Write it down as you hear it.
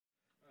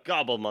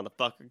Gobble,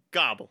 motherfucker.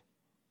 Gobble.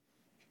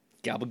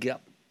 Gobble,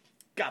 gobble.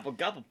 Gobble,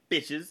 gobble,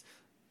 bitches.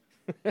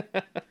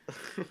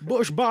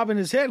 Bush bobbing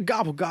his head,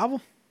 gobble,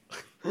 gobble.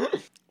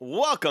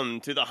 Welcome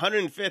to the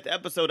 105th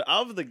episode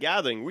of The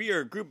Gathering. We are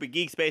a group of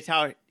geeks based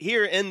out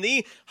here in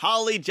the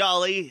Holly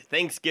Jolly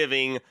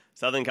Thanksgiving,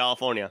 Southern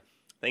California.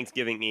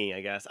 Thanksgiving-y,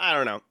 I guess. I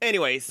don't know.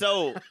 Anyway,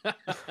 so...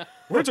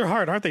 Words are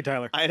hard, aren't they,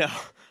 Tyler? I know.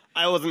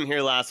 I wasn't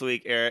here last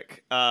week,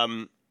 Eric.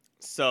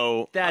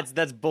 So... That's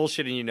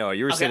bullshitting, you know.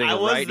 You were Okay, sitting I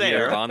was right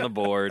there. here on the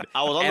board.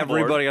 I was on the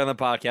board. Everybody on the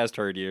podcast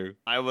heard you.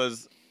 I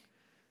was...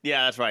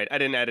 Yeah, that's right. I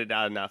didn't edit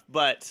out enough,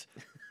 but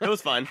it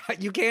was fun.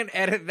 You can't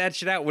edit that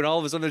shit out when all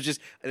of a sudden there's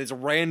just this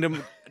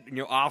random,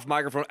 off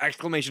microphone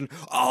exclamation.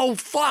 Oh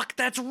fuck,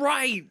 that's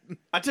right.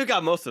 I took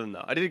out most of them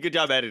though. I did a good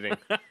job editing.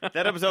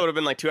 That episode would have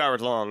been like 2 hours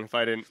long if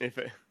I didn't.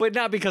 But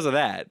not because of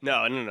that.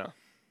 No.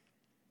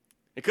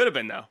 It could have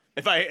been though.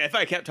 If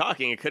I kept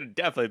talking, it could have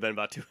definitely been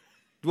about 2.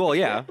 Well,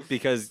 yeah,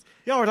 because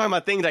Y'all were talking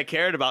about things I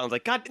cared about. I was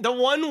like, God, the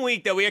one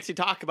week that we actually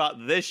talk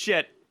about this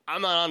shit,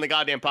 I'm not on the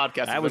goddamn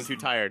podcast. I was too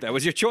tired. That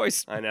was your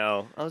choice. I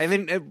know.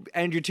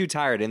 And you're too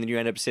tired, and then you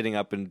end up sitting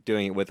up and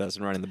doing it with us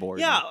and running the board.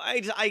 Yeah,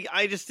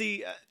 I just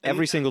see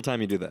every single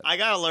time you do that. I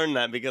gotta learn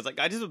that because like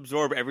I just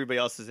absorb everybody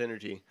else's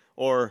energy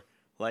or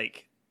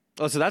like.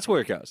 Oh, so that's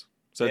where it goes.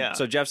 So Yeah.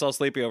 so Jeff's all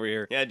sleepy over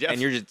here. Yeah, Jeff.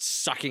 And you're just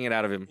sucking it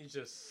out of him. He's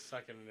just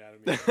sucking it out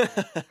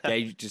of me. Yeah,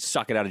 you just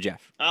suck it out of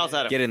Jeff. I also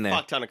had Get in a there.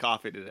 fuck ton of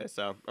coffee today,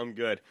 so I'm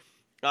good.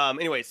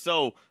 Anyway,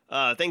 so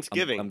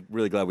Thanksgiving. I'm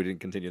really glad we didn't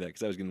continue that because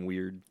that was getting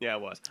weird. Yeah,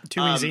 it was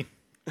Too easy.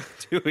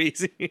 Too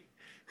easy.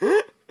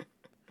 I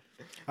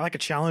like a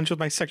challenge with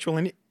my sexual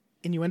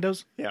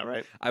innuendos. Yeah,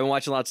 right. I've been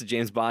watching lots of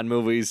James Bond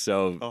movies,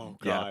 so Oh,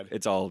 yeah, God.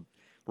 it's all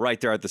right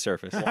there at the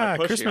surface. Ah,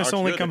 Pushing, Christmas aren't you?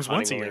 only You're the comes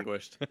once a cunning year.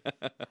 linguist.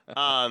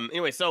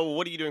 Anyway, so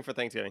what are you doing for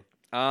Thanksgiving?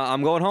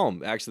 I'm going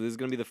home. Actually, this is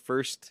going to be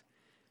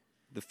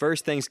the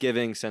first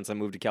Thanksgiving since I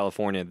moved to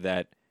California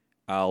that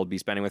I'll be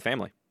spending with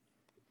family.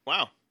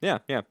 Wow. Yeah.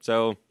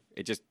 So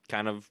it just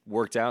kind of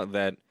worked out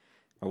that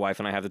my wife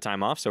and I have the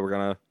time off, so we're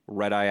going to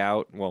red-eye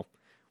out. Well,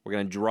 we're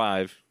going to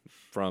drive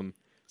from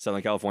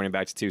Southern California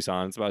back to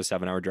Tucson. It's about a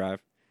 7-hour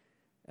drive.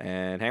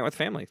 And hang out with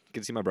family.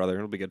 Get to see my brother.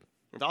 It'll be good.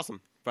 That's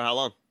awesome. For how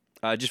long?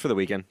 Just for the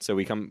weekend. So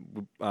we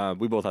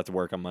both have to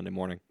work on Monday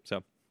morning.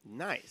 So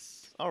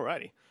Nice.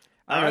 Alrighty.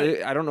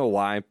 I don't know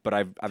why, but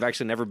I've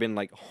actually never been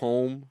like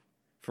home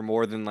for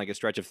more than like a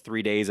stretch of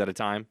 3 days at a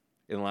time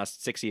in the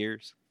last 6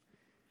 years.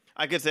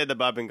 I could say that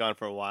I've been gone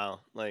for a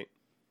while. But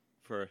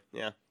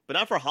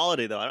not for a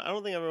holiday though. I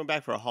don't think I ever went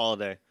back for a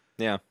holiday.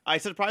 Yeah. I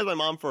surprised my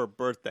mom for her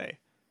birthday.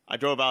 I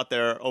drove out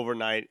there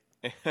overnight,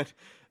 and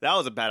that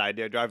was a bad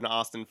idea, driving to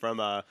Austin from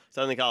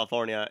Southern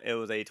California. It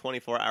was a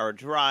 24-hour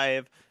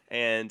drive,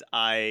 and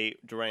I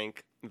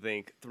drank, I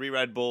think, 3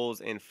 Red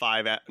Bulls and 3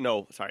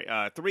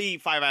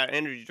 5-hour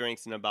energy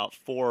drinks and about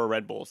 4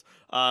 Red Bulls.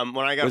 When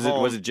I got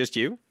home... Was it just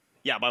you?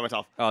 Yeah, by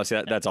myself. Oh,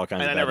 see, that's all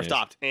kinds of And I bad never news.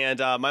 stopped. And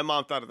my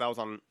mom thought that I was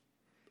on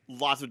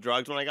lots of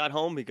drugs when I got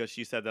home because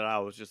she said that I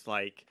was just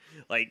like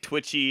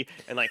twitchy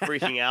and like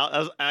freaking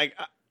out.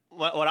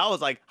 When I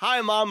was like,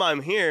 "Hi, Mom,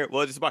 I'm here,"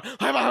 well, just about,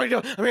 "Hi, Mom, how are you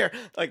doing? I'm here."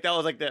 Like that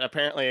was like that.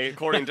 Apparently,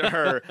 according to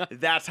her,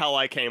 that's how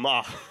I came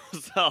off.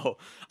 So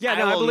Yeah,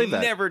 no, I I will believe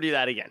that. never do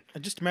that again. I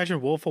just imagine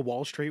Wolf of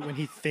Wall Street when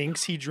he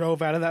thinks he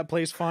drove out of that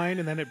place fine,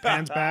 and then it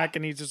pans back,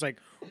 and he's just like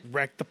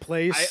wrecked the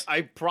place.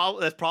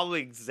 That's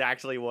probably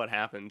exactly what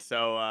happened.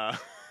 So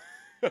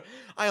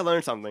I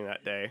learned something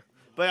that day.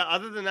 But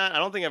other than that, I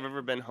don't think I've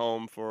ever been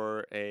home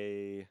for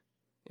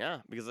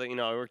because I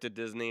worked at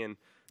Disney and.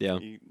 Yeah.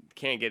 You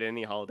can't get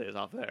any holidays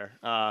off there.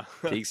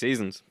 Peak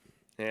seasons.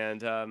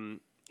 And,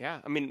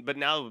 but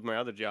now with my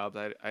other jobs,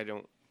 I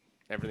don't,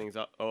 everything's,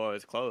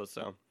 it's closed,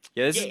 so.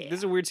 Yeah, this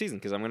is a weird season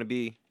because I'm gonna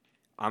be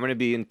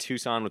in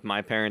Tucson with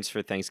my parents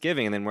for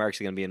Thanksgiving, and then we're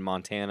actually gonna be in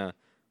Montana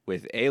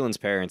with Aylin's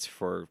parents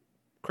for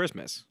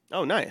Christmas.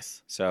 Oh,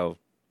 nice. So,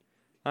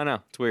 I don't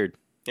know. It's weird.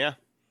 Yeah.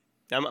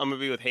 I'm going to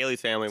be with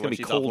Haley's family It's when gonna be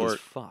she's cold off as work.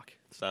 fuck.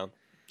 So,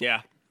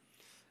 yeah.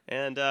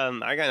 And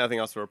I got nothing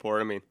else to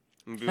report. I mean,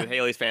 I'm going to be with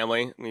Haley's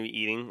family. I'm going to be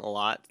eating a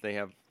lot. They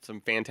have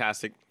some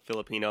fantastic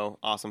Filipino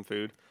awesome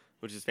food,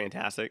 which is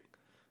fantastic.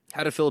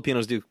 How do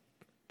Filipinos do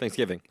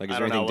Thanksgiving? Like, is I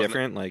there don't know. anything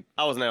different? Like,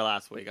 I wasn't there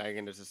last week. I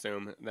can just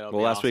assume that'll be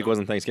last week awesome.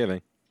 wasn't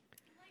Thanksgiving.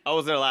 I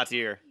was there last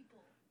year.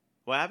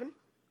 What happened?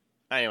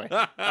 Anyway.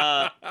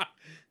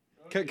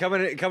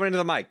 Coming into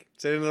the mic.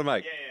 Sit into the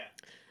mic. Yeah.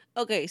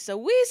 Okay, so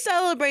we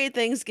celebrate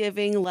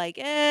Thanksgiving like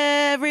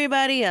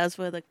everybody else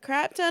with a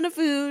crap ton of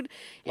food.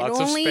 Lots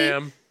of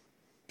spam.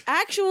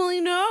 Actually,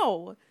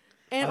 no.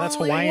 And that's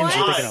only Hawaiians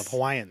you're once- thinking of.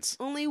 Hawaiians.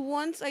 Only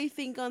once, I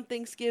think, on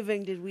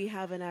Thanksgiving did we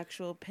have an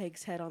actual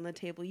pig's head on the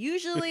table.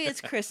 Usually it's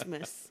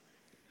Christmas.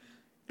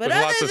 But With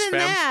lots other of than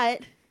spam? that,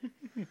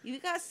 you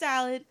got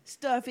salad,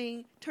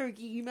 stuffing,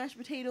 turkey, mashed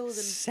potatoes,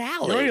 and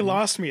Salad. You already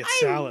lost me at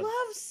salad. I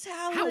love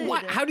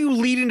salad. How do you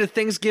lead into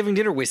Thanksgiving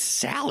dinner with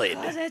salad?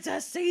 Because it's a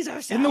Caesar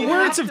In salad. the You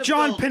words have of to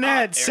John build Panette, up,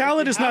 Eric.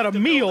 salad You is not have a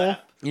to build meal.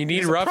 up. You need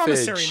It's a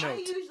promissory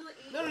roughage.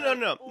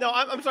 note. No.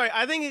 I'm sorry.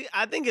 I think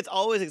it's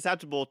always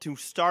acceptable to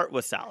start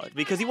with salad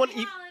because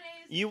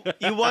You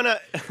want to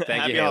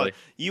Thank you, Haley.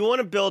 You want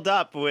to build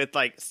up with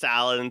like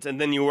salads,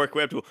 and then you work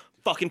way up to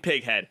fucking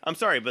pig head. I'm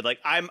sorry, but like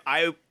I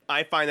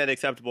find that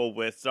acceptable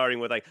with starting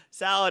with like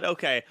salad.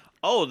 Okay,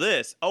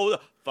 the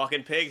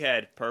fucking pig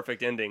head.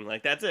 Perfect ending.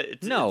 Like that's it.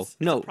 It's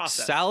a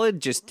process.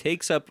 Salad just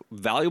takes up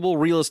valuable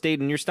real estate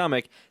in your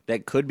stomach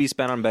that could be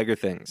spent on bigger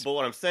things. But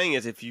what I'm saying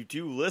is, if you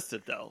do list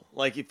it though,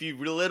 like if you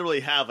literally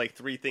have like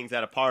 3 things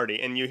at a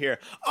party, and you hear,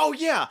 oh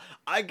yeah,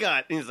 I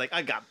got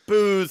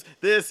booze,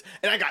 this,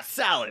 and I got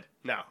salad.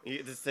 No,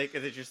 it's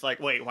just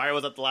like, wait, why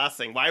was that the last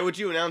thing? Why would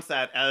you announce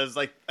that as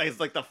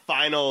the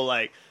final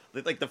like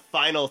the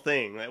final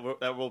thing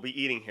that we'll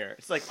be eating here?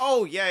 It's like,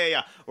 oh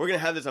yeah, we're gonna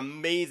have this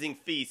amazing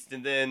feast,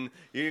 and then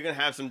you're gonna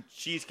have some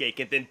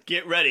cheesecake, and then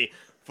get ready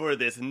for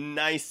this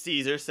nice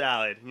Caesar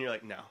salad. And you're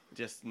like, no.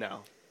 No.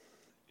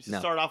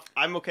 Start off.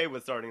 I'm okay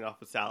with starting off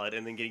with salad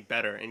and then getting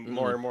better and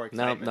more and more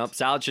excitement. Nope.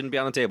 Salad shouldn't be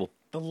on the table.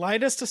 The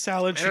lightest a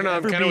salad I should don't know. I'm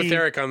ever kind of be with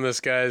Eric on this,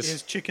 guys.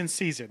 is chicken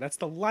Caesar. That's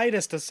the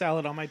lightest a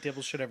salad on my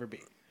table should ever be.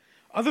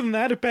 Other than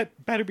that, it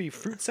better be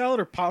fruit salad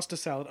or pasta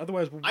salad.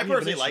 Otherwise, I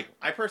personally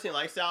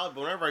like salad,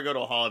 but whenever I go to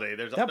a holiday,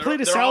 that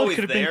plate of salad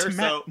could have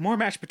been more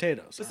mashed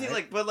potatoes. But see,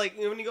 but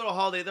when you go to a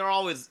holiday,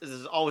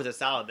 there's always a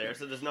salad there,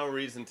 so there's no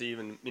reason to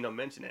even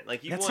mention it.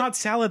 Like That's not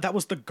salad. That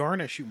was the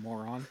garnish, you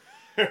moron.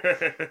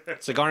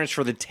 It's a garnish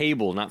for the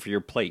table, not for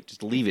your plate.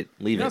 Just leave it.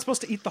 You're not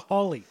supposed to eat the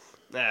holly.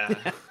 Nah.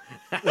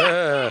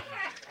 All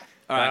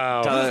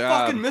right, This is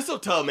fucking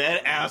mistletoe, man,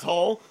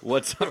 asshole.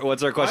 what's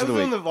our question of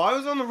the week? I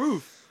was on the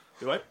roof.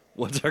 Do what?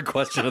 What's our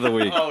question of the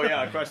week? Oh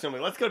yeah, question of the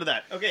week. Let's go to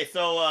that. Okay,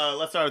 so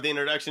let's start with the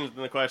introductions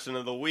and the question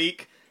of the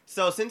week.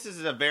 So since this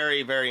is a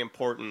very, very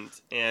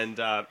important and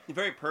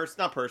very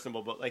not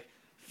personable, but like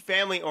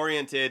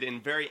family-oriented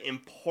and very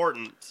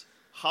important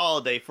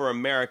holiday for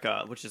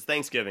America, which is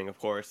Thanksgiving, of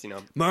course.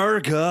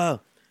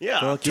 America. Yeah,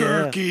 Fuck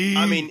turkey.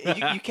 I mean,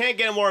 you can't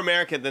get more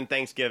American than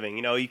Thanksgiving.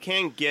 You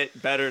can't get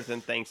better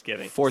than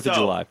Thanksgiving. 4th of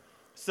July.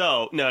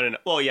 So no.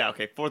 Well, yeah,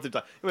 okay, 4th of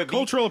July. Anyway,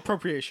 Cultural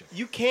appropriation.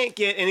 You can't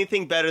get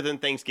anything better than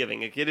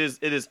Thanksgiving. It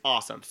is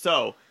awesome.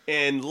 So,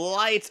 in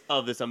light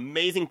of this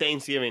amazing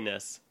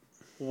Thanksgivingness,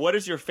 what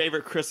is your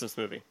favorite Christmas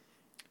movie?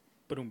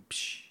 Ba-dum,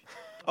 psh.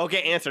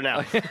 Okay, answer now.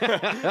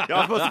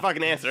 Y'all supposed to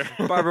fucking answer.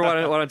 Barbara,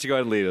 why don't you go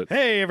ahead and lead it?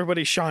 Hey,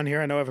 everybody, Sean here.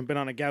 I know I haven't been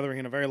on a gathering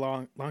in a very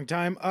long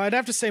time. I'd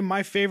have to say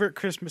my favorite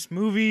Christmas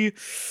movie.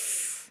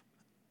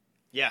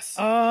 Yes.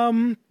 I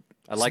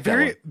like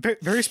that one.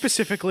 Very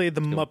specifically,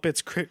 the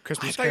Muppets Christmas I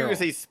thought you were Carol. going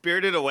to say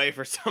Spirited Away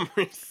for some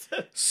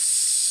reason.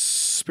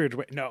 Spirited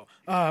Away. No,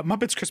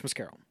 Muppets Christmas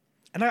Carol.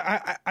 And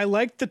I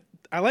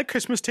like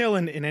Christmas Tale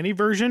in any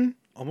version,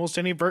 almost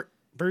any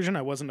version.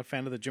 I wasn't a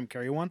fan of the Jim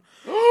Carrey one.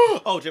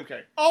 Oh, Jim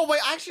Carrey. Oh, wait,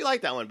 I actually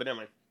like that one, but never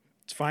mind.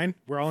 It's fine.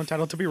 We're all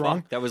entitled to be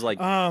wrong. That was like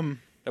Like 5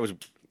 That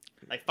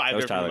was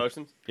different Tyler.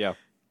 emotions. yeah. It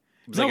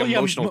was like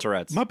emotional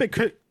Tourette's.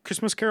 Muppet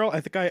Christmas Carol. I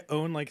think I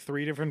own like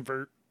 3 different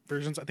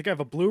versions. I think I have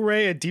a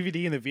Blu-ray, a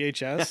DVD, and the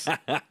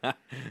VHS.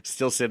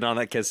 Still sitting on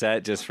that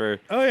cassette just for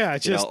Oh yeah,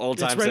 it's just old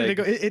it's time's ready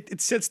to sake. go.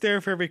 It sits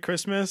there for every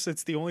Christmas.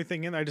 It's the only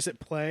thing in there. I just hit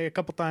play a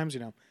couple times.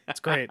 It's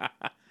great.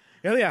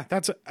 yeah,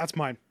 that's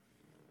mine.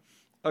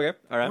 Okay,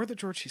 all right. Or the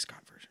George C. Scott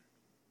version.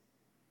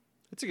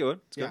 It's a good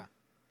one. It's good. Yeah.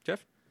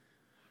 Jeff?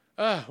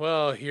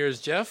 Well, here's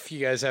Jeff. You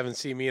guys haven't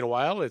seen me in a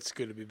while. It's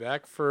good to be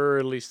back for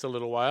at least a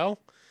little while.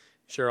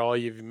 Sure, all of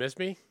you have missed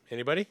me.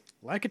 Anybody?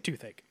 Like a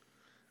toothache.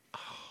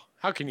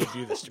 How can you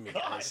do this to me,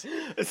 guys?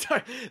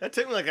 Sorry, that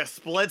took me like a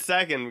split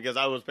second because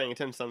I was paying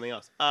attention to something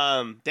else.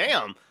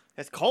 Damn,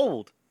 it's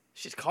cold.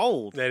 She's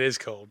cold. That is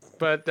cold,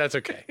 but that's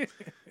okay.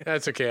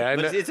 That's okay. I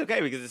know. But it's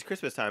okay because it's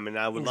Christmas time, and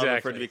I would love it for it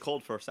Exactly. to be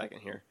cold for a second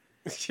here.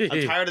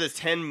 I'm tired of this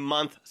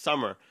 10-month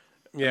summer.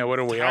 Yeah,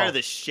 wouldn't we Tired all? of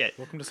this shit.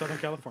 Welcome to Southern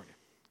California.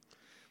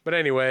 But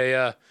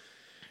anyway,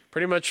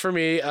 pretty much for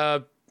me,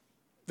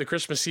 the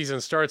Christmas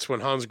season starts when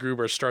Hans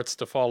Gruber starts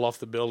to fall off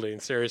the building.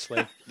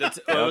 Seriously. What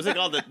was it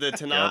called? The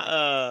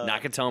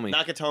Nakatomi.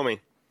 Nakatomi.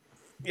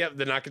 Yep,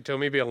 the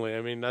Nakatomi building.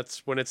 I mean,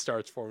 that's when it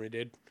starts for me,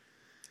 dude.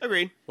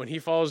 Agreed. When he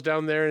falls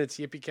down there and it's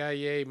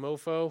yippee-ki-yay,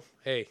 mofo,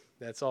 hey,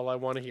 that's all I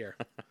want to hear.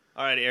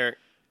 All right, Eric.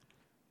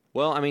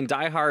 Well, I mean,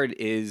 Die Hard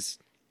is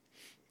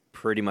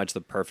pretty much the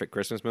perfect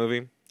Christmas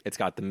movie. It's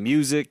got the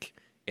music.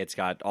 It's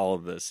got all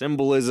of the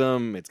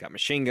symbolism. It's got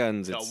machine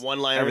guns. Got It's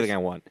one-liners. everything I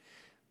want.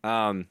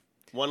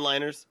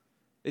 One-liners.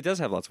 It does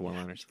have lots of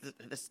one-liners.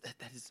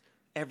 That is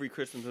every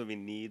Christmas movie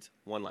needs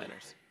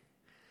one-liners.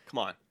 Come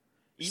on.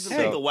 Even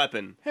Hey. The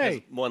Weapon has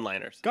Hey.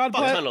 one-liners. God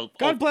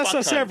bless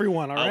us,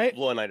 everyone. All right.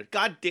 One-liners.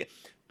 God damn.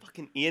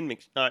 Fucking Ian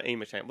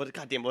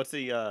McShane. What's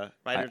the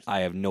writer? I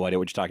have no idea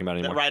what you're talking about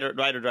anymore. Writer,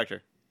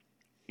 director.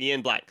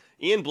 Ian Black.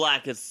 Ian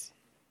Black is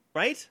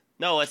right?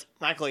 No, it's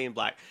Michael Ian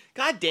Black.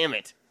 God damn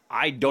it.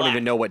 I don't Black.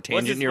 even know what What's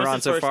tangent his you're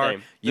on so first far.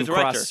 name? You've The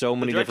director. crossed so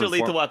many the director different of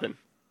Lethal form- Weapon.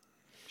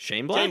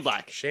 Shane Black? Shane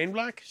Black. Shane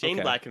Black? Shane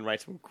Okay. Black can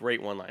write some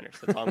great one-liners.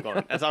 That's all I'm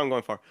going. That's all I'm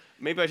going for.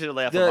 Maybe I should have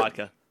laid off the The-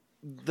 vodka.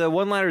 The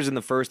one-liners in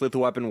the first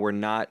Lethal Weapon were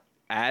not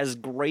as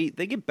great.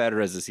 They get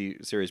better as the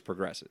series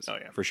progresses. Oh,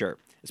 yeah. For sure.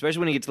 Especially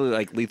when you get to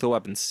like Lethal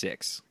Weapon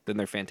 6. Then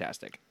they're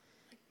fantastic.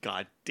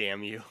 God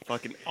damn you.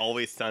 Fucking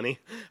Always Sunny.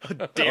 How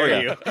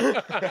dare you?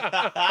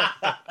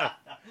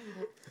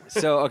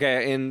 So,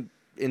 okay,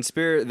 in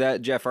spirit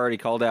that Jeff already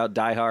called out,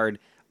 Die Hard,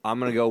 I'm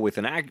going to go with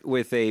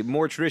with a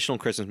more traditional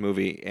Christmas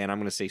movie, and I'm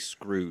going to say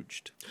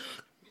Scrooged.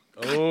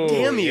 Oh,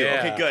 Damn you.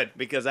 yeah. Okay, good.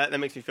 Because that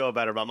makes me feel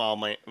better about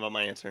my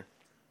answer.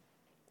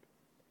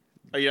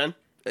 Are you done?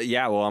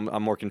 Yeah, well,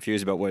 I'm more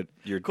confused about what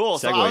your Cool.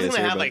 So segue I was is going to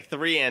here, have but- like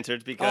 3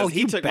 answers because Oh,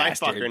 he you took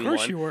bastard. my fucking Of course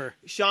one. you were.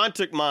 Sean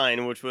took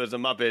mine, which was a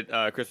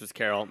Muppet Christmas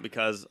Carol,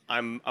 because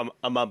I'm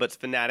a Muppets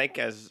fanatic,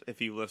 as if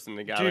you listen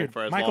to Gathering Dude,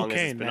 for as Michael long as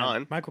it's Caine, been man.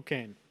 on. Michael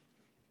Caine.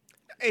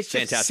 It's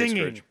just Fantastic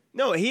singing. Scrooge.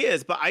 No, he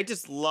is, but I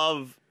just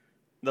love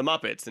the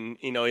Muppets, and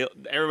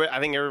everybody. I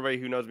think everybody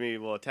who knows me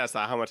will attest to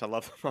how much I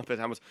love the Muppets,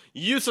 how much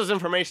useless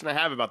information I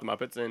have about the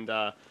Muppets, and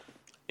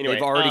anyway,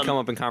 They've already come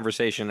up in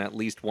conversation at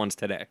least once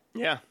today.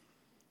 Yeah,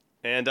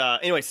 and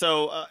anyway,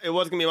 so it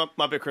was gonna be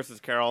Muppet Christmas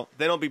Carol.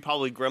 Then it'll be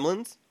probably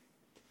Gremlins.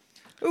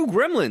 Ooh,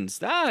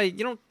 Gremlins. I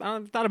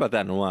haven't thought about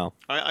that in a while.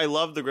 I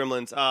love the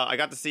Gremlins. I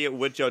got to see it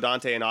with Joe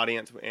Dante in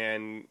audience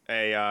and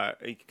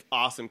a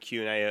awesome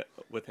Q&A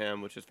with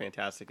him, which is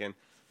fantastic.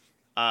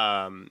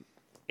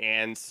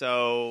 And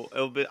so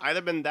it'll be either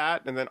been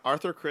that and then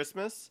Arthur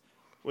Christmas,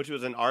 which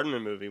was an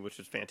Aardman movie, which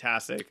was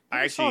fantastic.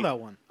 I saw that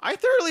one. I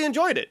thoroughly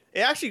enjoyed it.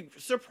 It actually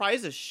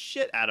surprised the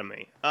shit out of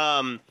me.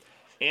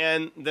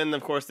 And then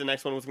of course the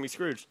next one was gonna be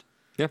Scrooged.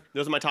 Yeah.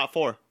 Those are my top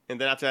 4, and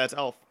then after that's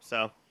Elf.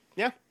 So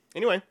yeah.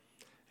 Anyway,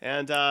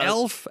 and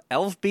Elf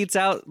beats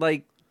out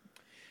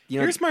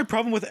Here's my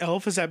problem with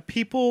Elf is that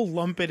people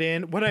lump it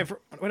in. What I've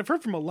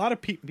heard from a lot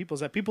of people is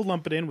that people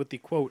lump it in with the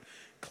quote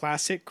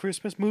classic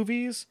Christmas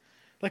movies,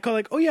 like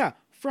oh yeah,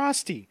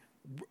 Frosty,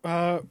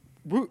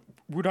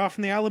 Rudolph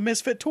and the Owl of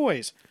Misfit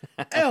Toys,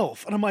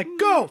 Elf, and I'm like,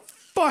 go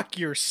fuck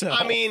yourself.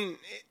 I mean,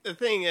 the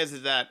thing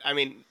is that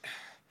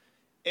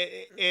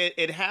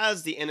it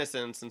has the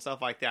innocence and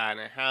stuff like that, and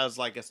it has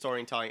like a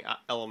storytelling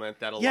element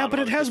that a lot yeah, of but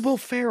it other has Christmas- Will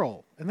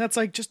Ferrell, and that's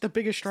like just the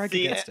biggest strike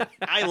See, against it.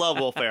 I love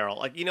Will Ferrell.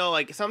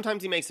 Like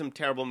sometimes he makes some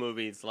terrible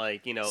movies,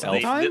 like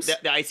Sometimes?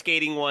 the ice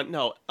skating one.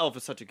 No, Elf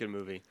is such a good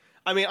movie.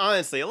 I mean,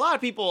 honestly, a lot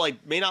of people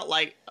may not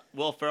like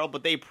Will Ferrell,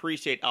 but they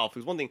appreciate Elf.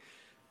 Because one thing,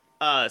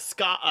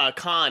 Scott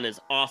Conn is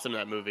awesome in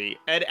that movie.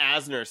 Ed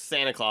Asner's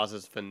Santa Claus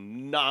is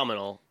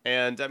phenomenal,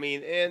 and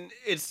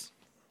it's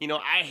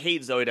I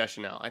hate Zooey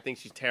Deschanel. I think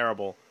she's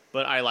terrible,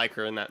 but I like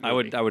her in that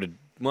movie. I would.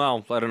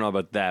 Well, I don't know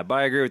about that, but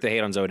I agree with the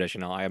hate on Zoe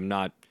Deschanel. I am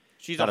not.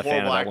 She's not a a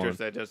fan of horrible that actress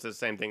woman. that does the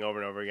same thing over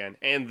and over again.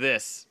 And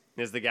this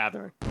is The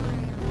Gathering.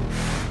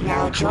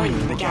 Now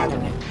joining the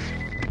gathering.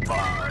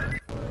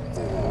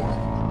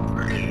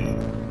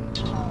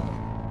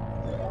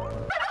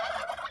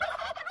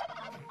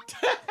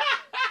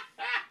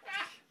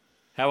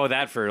 How about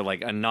that for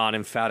like a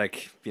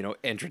non-emphatic,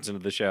 entrance into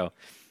the show?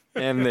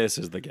 And this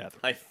is the Gathering.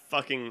 I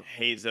fucking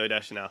hate Zooey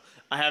Deschanel.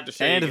 I have to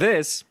show And you.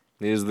 this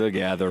is the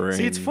Gathering.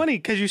 See, it's funny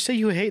because you say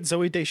you hate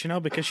Zoe Deschanel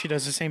because she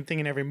does the same thing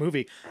in every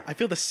movie. I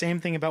feel the same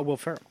thing about Will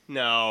Ferrell.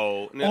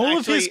 No, All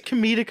of his actually,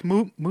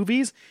 comedic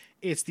movies,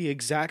 it's the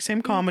exact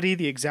same comedy,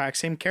 the exact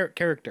same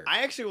character,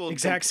 I actually will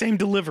exact same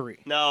delivery.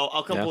 No,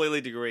 I'll completely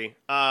agree.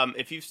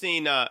 If you've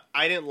seen, I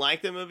didn't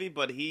like the movie,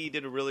 but he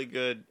did a really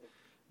good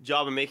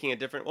job of making it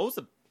different. What was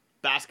the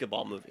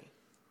basketball movie?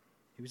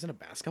 He was in a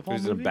basketball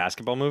This is movie? a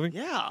basketball movie.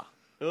 Yeah,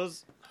 it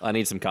was. I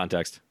need some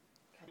context.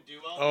 Duo.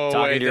 Oh,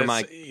 Talking wait, to your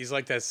that's- mic. he's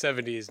like that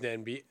 70s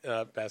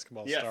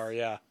basketball Yes. star,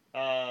 yeah.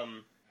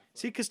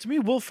 See, because to me,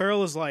 Will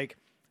Ferrell is like,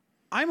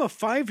 I'm a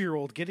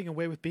 5-year-old getting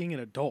away with being an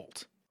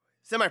adult.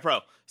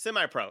 Semi-Pro.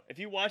 If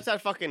you watch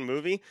that fucking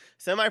movie,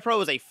 Semi-Pro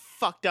was a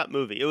fucked up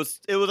movie. It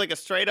was like a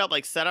straight up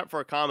like setup for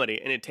a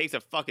comedy, and it takes a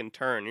fucking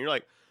turn. And you're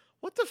like,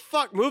 what the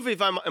fuck movie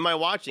am I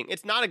watching?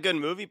 It's not a good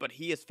movie, but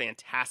he is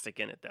fantastic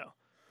in it though.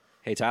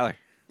 Hey, Tyler.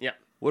 Yeah.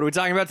 What are we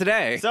talking about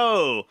today?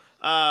 So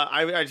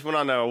I just went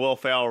on a Will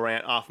Ferrell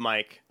rant off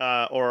mic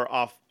or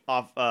off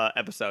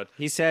episode.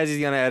 He says he's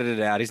gonna edit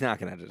it out. He's not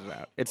gonna edit it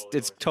out.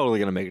 It's totally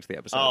gonna make it to the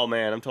episode. Oh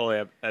man, I'm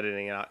totally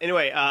editing it out.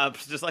 Anyway,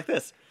 just like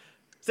this.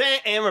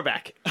 And we're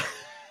back.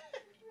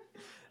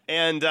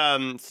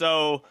 And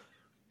so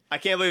I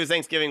can't believe it's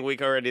Thanksgiving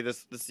week already.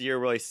 This year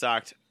really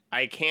sucked.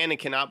 I can and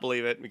cannot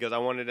believe it because I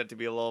wanted it to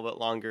be a little bit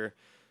longer,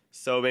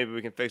 so maybe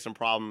we can fix some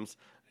problems.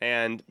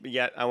 And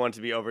yet I want it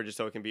to be over just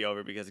so it can be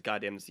over because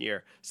goddamn this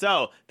year.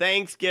 So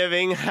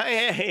Thanksgiving.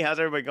 Hey, how's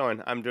everybody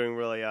going? I'm doing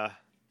really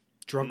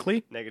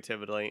Drunkly?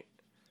 negatively.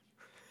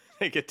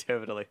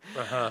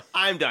 Uh-huh.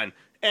 I'm done.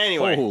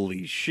 Anyway.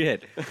 Holy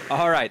shit.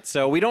 All right,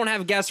 so we don't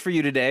have guests for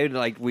you today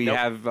like we Nope.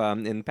 have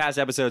in past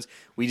episodes.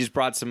 We just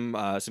brought some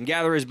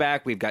gatherers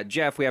back. We've got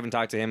Jeff. We haven't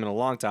talked to him in a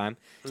long time.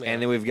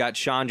 And then we've got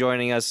Sean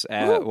joining us,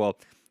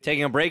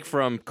 taking a break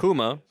from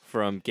Kuma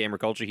from Gamer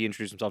Culture. He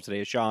introduced himself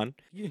today as Sean.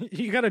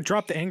 You got to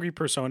drop the angry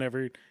persona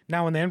every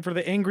now and then for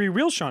the angry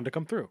real Sean to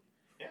come through.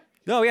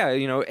 Oh, yeah,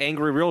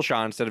 angry real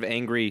Sean instead of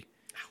angry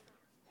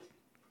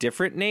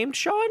different named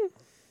Sean?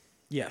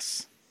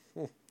 Yes.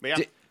 But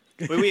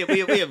yeah. we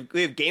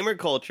have gamer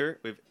culture,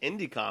 we have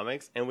indie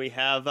comics, and we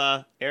have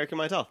Eric and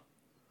myself.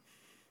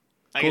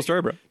 Cool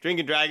story, bro.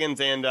 Drinking Dragons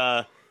and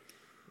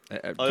Oh,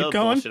 that Keep was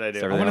going. bullshit I do.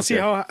 I Everything want to else see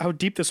there. how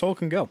deep this hole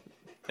can go.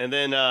 And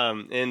then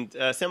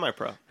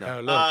semi-pro. How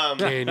low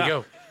can you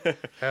go?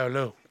 How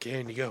low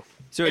can you go?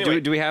 So Anyway.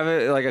 do we have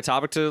a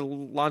topic to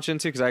launch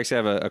into? Because I actually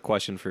have a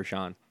question for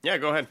Sean. Yeah,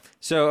 go ahead.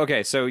 So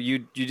you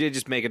did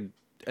just make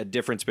a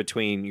difference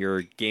between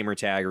your gamer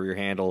tag or your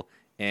handle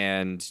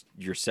and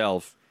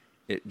yourself.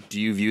 Do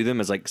you view them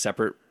as like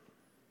separate,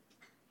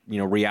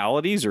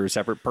 realities or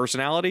separate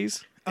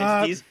personalities?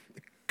 Entities?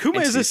 Kuma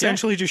is Entities, yeah.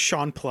 essentially just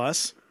Sean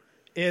Plus.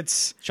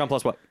 It's Sean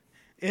plus what?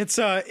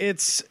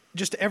 it's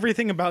just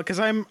everything about, because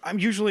I'm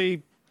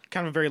usually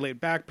kind of a very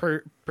laid back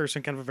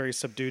person, kind of a very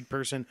subdued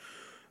person.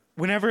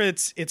 Whenever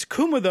it's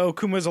Kuma though,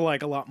 Kuma's a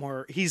lot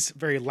more. He's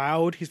very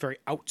loud. He's very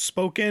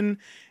outspoken.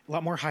 A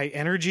lot more high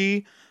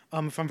energy.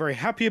 If I'm very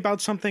happy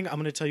about something, I'm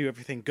going to tell you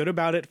everything good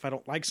about it. If I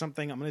don't like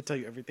something, I'm going to tell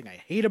you everything I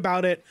hate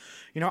about it.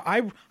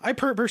 I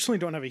personally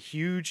don't have a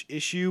huge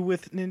issue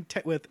with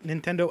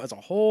Nintendo as a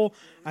whole.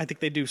 I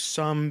think they do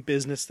some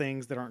business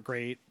things that aren't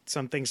great,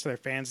 some things to their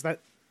fans that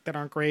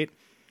aren't great.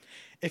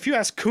 If you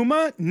ask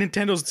Kuma,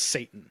 Nintendo's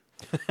Satan.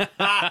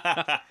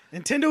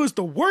 Nintendo is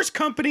the worst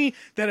company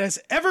that has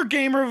ever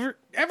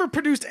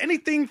produced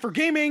anything for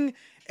gaming,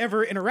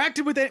 ever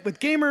interacted with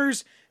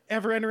gamers,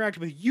 ever interacted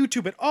with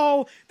YouTube at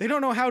all. They don't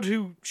know how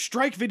to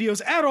strike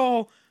videos at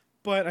all.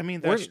 But I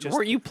mean,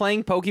 Weren't you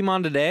playing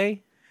Pokemon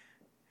today?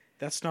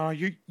 That's not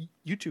on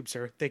YouTube,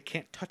 sir. They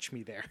can't touch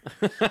me there.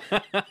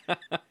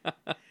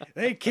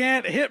 They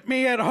can't hit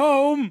me at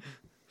home.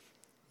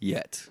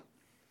 Yet.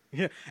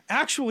 Yeah,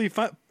 actually,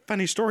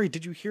 funny story.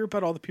 Did you hear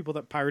about all the people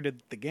that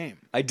pirated the game?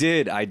 I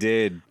did.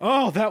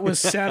 Oh, that was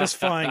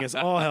satisfying as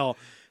all hell.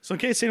 So in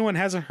case anyone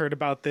hasn't heard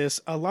about this,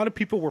 a lot of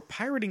people were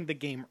pirating the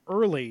game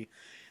early.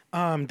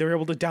 They were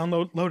able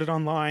to load it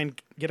online,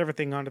 get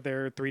everything onto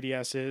their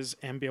 3DSs,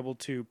 and be able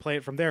to play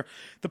it from there.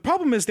 The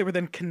problem is they were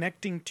then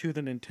connecting to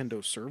the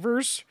Nintendo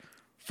servers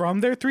from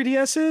their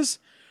 3DSs,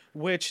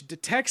 which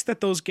detects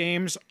that those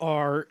games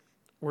were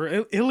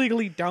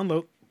illegally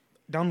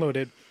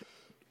downloaded,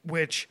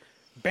 which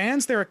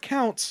bans their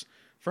accounts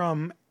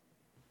from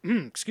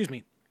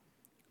accessing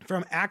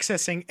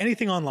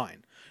anything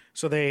online.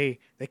 So they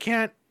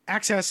can't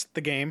access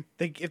the game.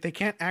 If they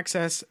can't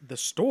access the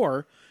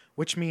store,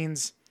 which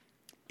means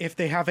if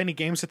they have any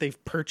games that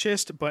they've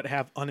purchased but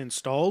have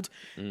uninstalled,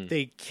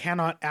 they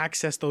cannot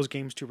access those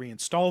games to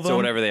reinstall them. So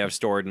whatever they have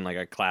stored in like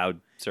a cloud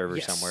server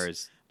Yes. somewhere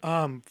is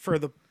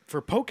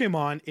For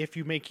Pokemon, if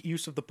you make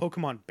use of the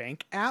Pokemon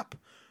Bank app,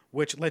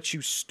 which lets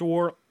you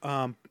store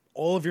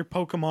all of your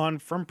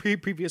Pokemon from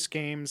previous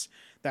games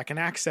that can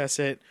access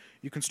it,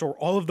 you can store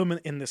all of them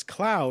in this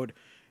cloud.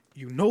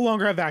 You no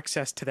longer have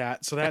access to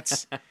that, so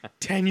that's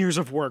 10 years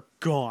of work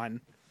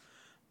gone.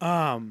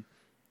 And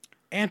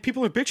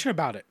people are bitching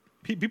about it.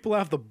 People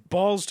have the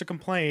balls to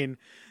complain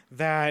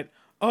that,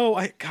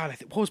 what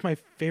was my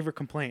favorite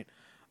complaint?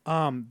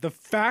 The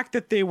fact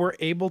that they were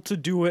able to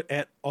do it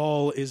at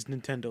all is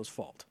Nintendo's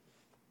fault.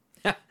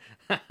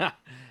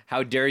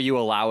 how dare you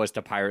allow us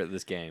to pirate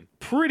this game?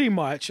 Pretty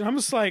much. And I'm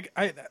just like,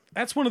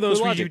 that's one of those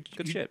Good where logic.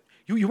 Good shit.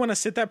 you want to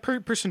sit that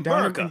person down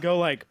America. and go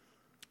like,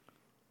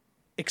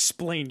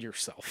 explain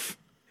yourself.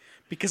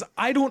 Because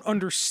I don't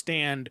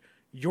understand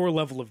your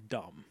level of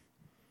dumb.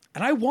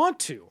 And I want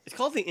to. It's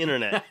called the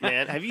internet,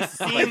 man. Have you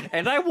seen?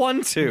 And I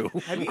want to.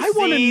 Have you I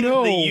wanna seen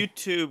know. the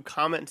YouTube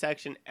comment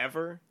section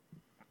ever?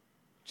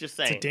 Just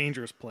saying. It's a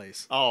dangerous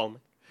place. Oh,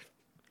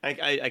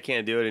 I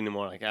can't do it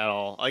anymore, like at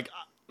all. Like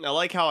I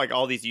like how like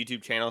all these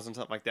YouTube channels and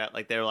stuff like that,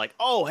 like they're like,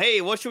 oh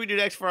hey, what should we do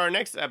next for our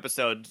next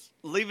episode?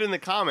 Leave it in the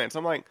comments.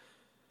 I'm like,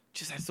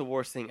 that's the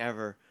worst thing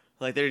ever.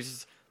 Like there's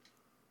just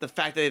the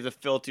fact that they have to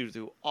filter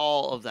through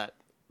all of that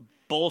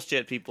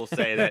bullshit people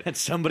say that And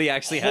somebody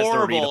actually has to read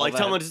horrible. all Like that.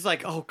 someone just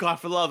like, oh God,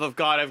 for the love of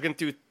God, I've gone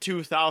through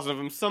 2,000 of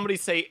them. Somebody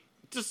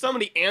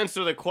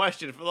answer the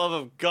question for the love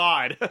of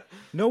God.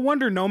 No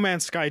wonder No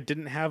Man's Sky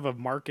didn't have a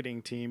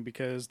marketing team,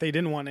 because they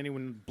didn't want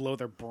anyone to blow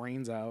their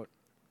brains out.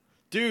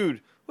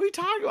 Dude, what are you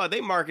talking about?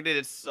 They marketed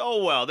it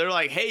so well. They're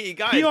like, hey, you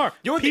guys, PR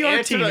you want the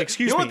answer team, to,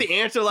 excuse you want me. the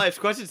answer to life's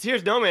questions?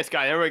 Here's No Man's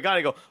Sky. Everybody got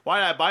to go, why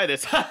did I buy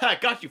this? I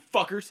got you,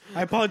 fuckers.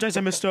 I apologize,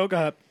 I mistook.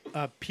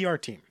 PR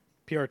team.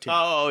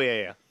 Oh,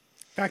 yeah.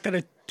 The fact that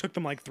it took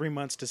them like 3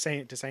 months to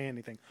say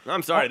anything.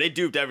 I'm sorry. They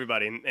duped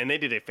everybody, and they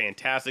did a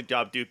fantastic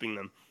job duping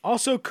them.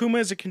 Also, Kuma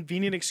is a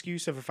convenient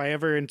excuse of if I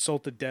ever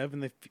insult a dev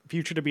in the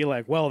future to be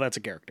like, well, that's a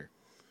character.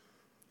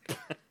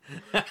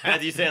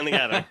 As you say on the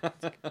gathering.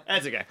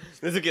 That's okay.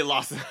 This will get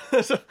lost.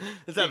 This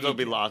episode will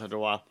be lost after a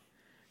while.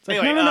 It's like,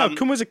 Anyway, no.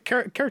 Kuma's a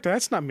character.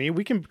 That's not me.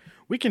 We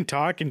can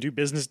talk and do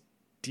business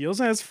deals,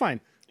 and that's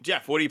fine.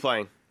 Jeff, what are you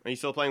playing? Are you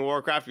still playing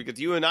Warcraft?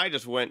 Because you and I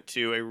just went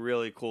to a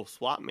really cool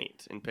swap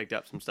meet and picked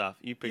up some stuff.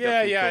 You picked up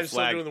some cool I'm still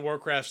swag. doing the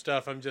Warcraft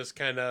stuff. I'm just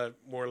kind of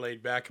more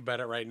laid back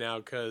about it right now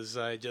because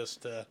I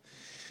just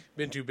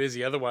been too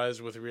busy otherwise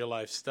with real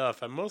life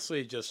stuff. I'm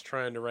mostly just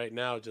trying to right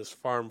now just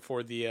farm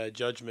for the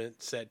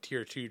Judgment set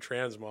Tier 2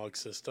 transmog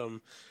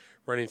system,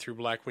 running through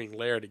Blackwing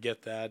Lair to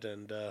get that.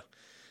 And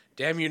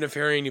damn you,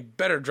 Nefarian, you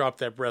better drop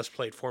that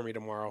breastplate for me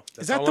tomorrow.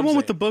 That's Is that all the I'm one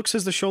with saying. the books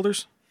as the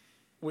shoulders?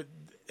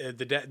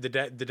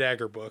 the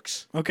Dagger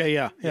books. Okay,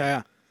 yeah. I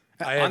I'm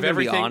have gonna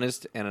everything. be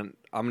honest, and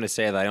I'm gonna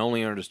say that I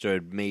only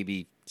understood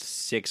maybe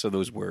 6 of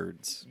those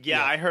words.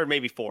 Yeah, I heard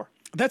maybe 4.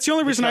 That's the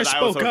only reason I Because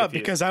I was spoke so up,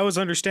 confused. because I was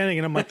understanding,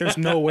 and I'm like, there's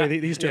no way that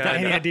these two Yeah, have I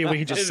any know. idea what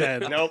he just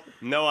said. Nope,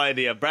 no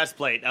idea.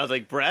 Breastplate. I was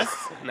like, breasts?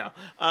 No.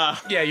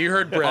 Yeah, you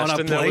heard breast, On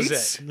a and that was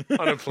plate? it.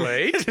 On a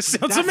plate. It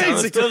sounds Sounds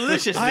amazing.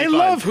 deliciously I fun.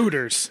 love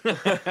Hooters.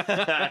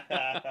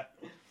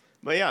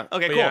 But yeah, okay,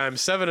 But cool. yeah, I'm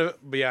 7 of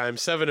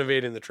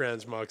 8 in the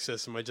transmog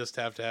system. I just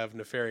have to have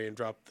Nefarian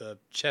drop the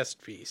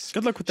chest piece.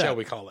 Good luck with that. Shall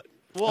we call it?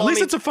 Well, At least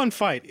I mean, it's a fun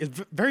fight. It's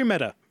very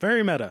meta.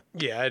 Very meta.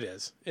 Yeah, it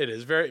is. It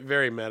is very,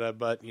 very meta,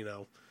 but,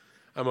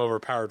 I'm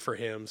overpowered for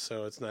him,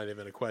 so it's not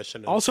even a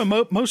question. Also,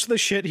 most of the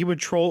shit he would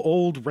troll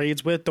old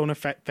raids with don't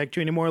affect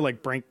you anymore,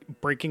 like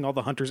breaking all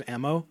the hunter's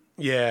ammo.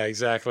 Yeah,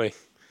 exactly.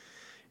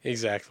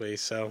 Exactly.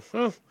 So,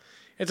 well,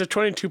 it's a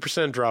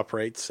 22% drop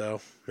rate,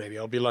 so maybe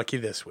I'll be lucky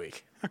this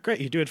week. Oh,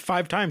 great. You do it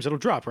 5 times, it'll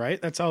drop, right?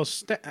 That's how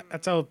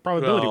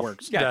probability Well,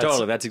 works. Yeah, That's-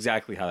 totally. That's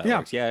exactly how that Yeah.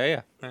 works.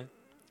 Yeah.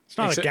 It's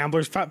not a Except-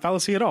 gambler's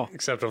fallacy at all.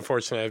 Except,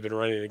 unfortunately, I've been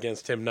running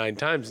against him 9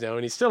 times now,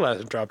 and he still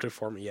hasn't dropped it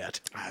for me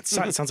yet. It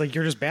sounds like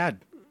you're just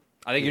bad.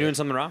 I think you're doing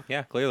something wrong.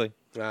 Yeah, clearly.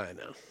 I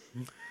know.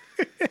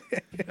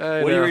 What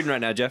are you reading right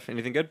now, Jeff?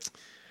 Anything good?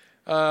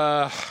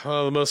 Well,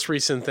 the most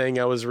recent thing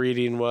I was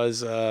reading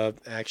was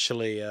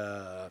actually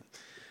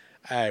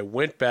I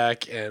went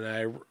back and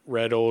I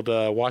read old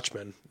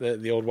Watchmen,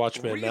 the old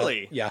Watchmen.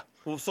 Really? Yeah.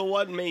 Well, so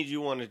what made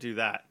you want to do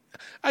that?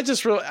 I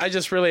just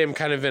really am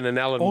kind of in an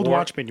Alan Old Moore.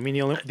 Watchmen. You mean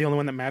the only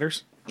one that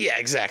matters? Yeah,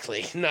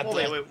 exactly. Not Oh,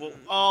 the wait.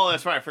 Oh,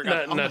 that's right. I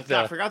forgot. Not- not the-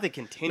 I forgot they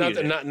continued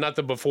it. not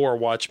the before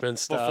Watchmen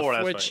stuff. Before,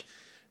 that's which right.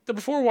 the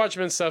before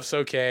Watchmen stuff's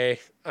okay.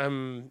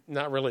 I'm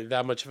not really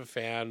that much of a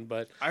fan,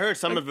 but I heard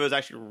some of it was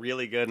actually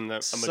really good, and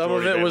a some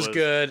majority of it was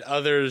good.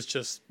 Others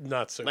just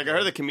not so. Like good. I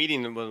heard the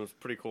comedian was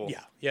pretty cool.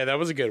 Yeah, that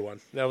was a good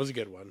one.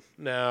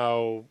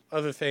 Now,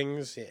 other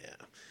things, yeah.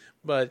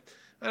 But,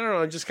 I don't know,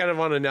 I'm just kind of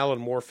on an Alan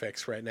Moore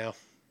fix right now.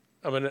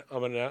 I'm an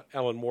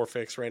Alan Moore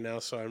fix right now,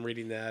 so I'm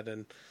reading that.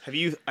 And Have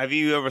you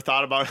ever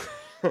thought about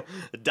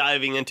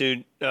diving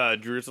into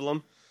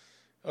Jerusalem?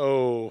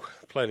 oh,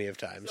 plenty of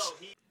times.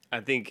 I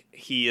think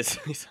he's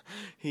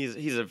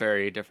a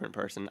very different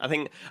person. I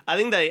think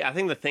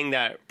the thing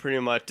that pretty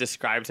much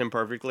describes him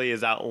perfectly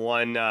is that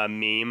one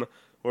meme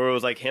where it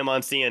was like him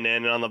on CNN,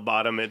 and on the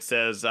bottom it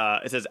says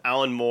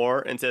Alan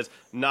Moore, and it says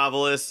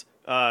novelist,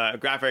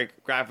 graphic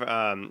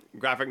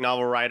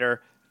novel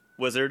writer,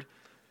 wizard,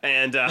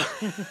 and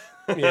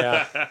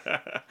Yeah.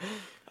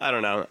 I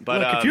don't know.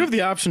 But Look, if you have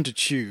the option to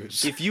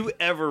choose, if you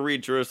ever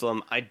read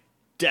Jerusalem, I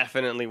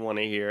definitely want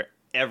to hear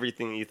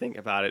everything you think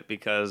about it,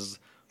 because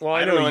Well,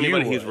 I don't know you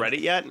anybody who's would. read it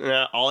yet.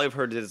 All I've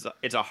heard is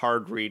it's a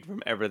hard read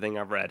from everything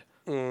I've read.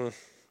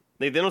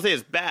 They don't say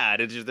it's bad.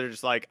 It's just they're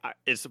just like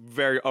it's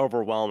very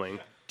overwhelming.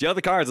 Do you have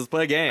the cards? Let's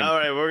play a game. All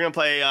right, we're gonna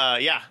play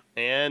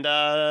and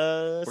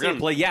We're gonna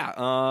play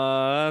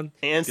and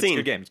It's a scene.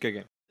 good game. It's a good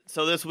game.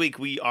 So this week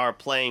we are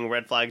playing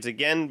Red Flags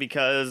again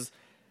because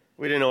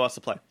we didn't know what else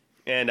to play.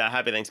 And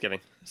happy Thanksgiving.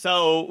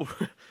 So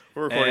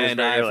we're recording this And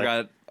very I early.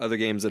 forgot other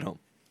games at home.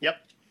 Yep.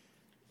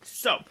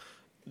 So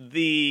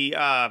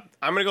I'm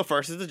gonna go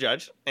first as the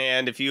judge,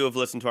 and if you have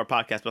listened to our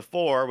podcast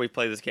before, we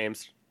play these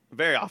games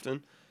very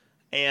often,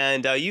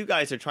 and you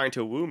guys are trying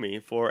to woo me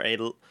for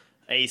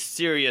a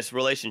serious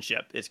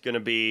relationship. It's gonna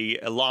be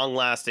a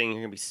long-lasting,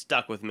 you're gonna be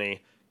stuck with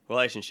me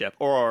relationship,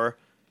 or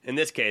in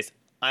this case,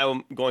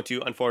 I'm going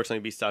to unfortunately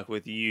be stuck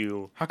with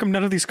you. how come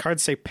none of these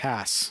cards say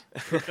pass?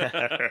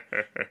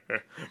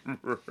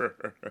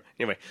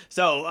 Anyway,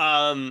 so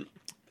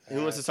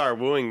who wants to start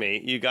wooing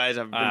me? You guys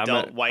have been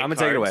dealt white I'm cards.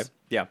 gonna take it away.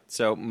 Yeah.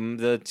 So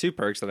the 2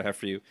 perks that I have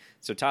for you.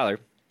 So Tyler,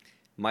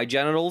 my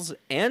genitals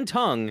and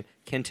tongue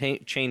can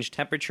change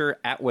temperature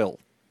at will.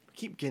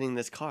 Keep getting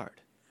this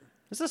card.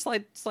 There's a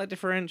slight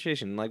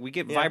differentiation. Like we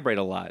get Yeah. vibrate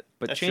a lot,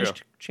 but That's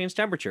change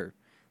temperature.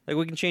 Like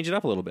we can change it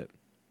up a little bit.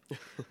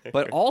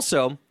 But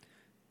also,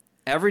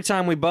 every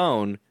time we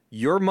bone,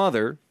 your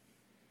mother,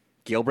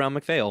 Gail Brown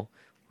McPhail,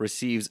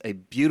 receives a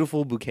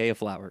beautiful bouquet of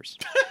flowers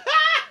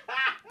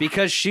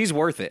because she's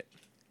worth it.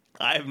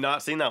 I have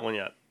not seen that one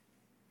yet.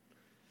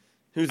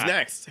 Who's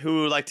next?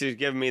 Who would like to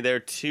give me their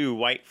 2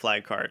 white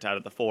flag cards out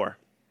of the 4?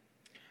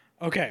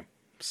 Okay,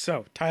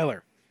 so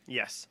Tyler,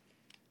 Yes.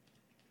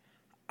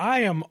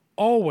 I am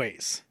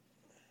always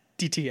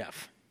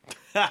DTF.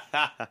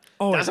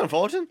 Always. That's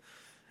unfortunate.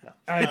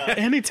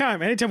 Anytime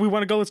we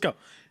want to go, let's go.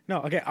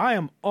 No, okay, I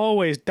am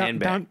always And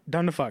back.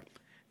 down to fuck.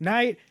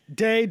 Night,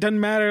 day, doesn't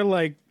matter.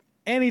 Like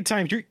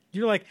anytime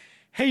you're like,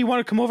 hey, you want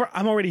to come over?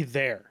 I'm already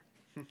there.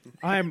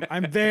 I'm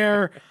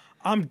there.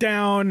 I'm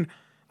down.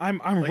 I'm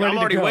Like, ready I'm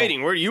already to go.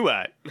 waiting. Where are you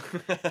at?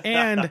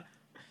 And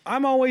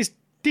I'm always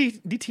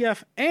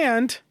DTF,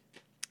 and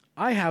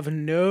I have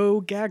no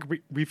gag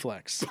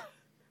reflex.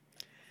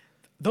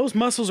 Those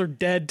muscles are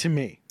dead to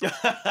me.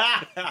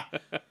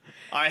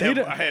 I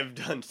have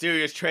done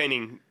serious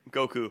training,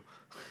 Goku.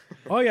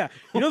 Oh yeah,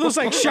 you know those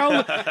like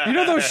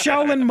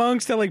Shaolin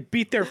monks that like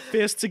beat their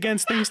fists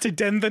against things to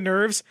deaden the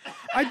nerves.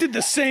 I did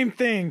the same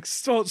thing,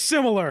 so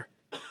similar.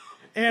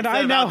 And Instead I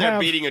of now out there have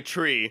beating a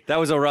tree. That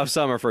was a rough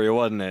summer for you,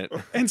 wasn't it?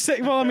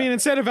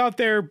 instead of out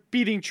there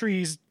beating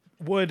trees,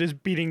 wood is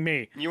beating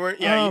me. You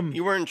weren't.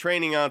 You weren't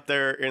training out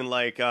there in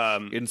like.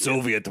 In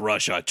Soviet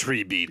Russia,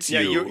 tree beats Yeah,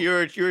 you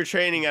were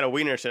training at a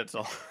Wiener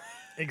Schnitzel.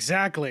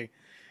 Exactly.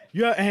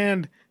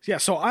 Yeah,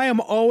 so I am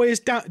always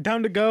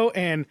down to go,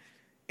 and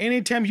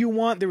anytime you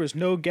want, there is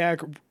no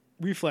gag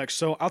reflex,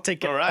 so I'll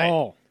take it All right.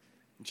 all.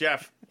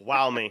 Jeff,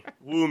 wow me,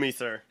 woo me,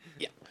 sir.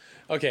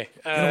 Okay.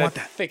 don't want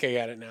that. I think I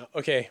got it now.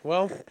 Okay.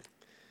 Well,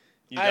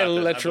 You got I this. I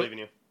literally- believe in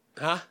you.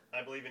 huh?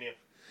 I believe in you.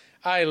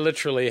 I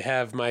literally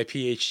have my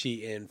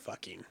PhD in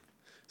fucking.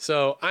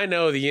 So I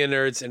know the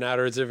innards and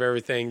outwards of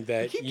everything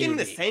that Keep you getting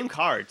the need. same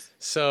cards.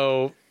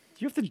 So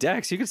You have the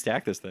decks. You can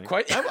stack this thing.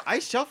 quite I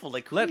shuffled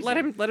like crazy. Let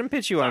him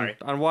pitch you on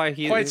Sorry. why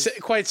he is.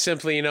 quite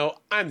simply,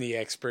 I'm the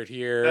expert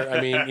here.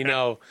 I mean,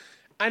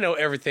 I know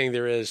everything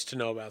there is to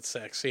know about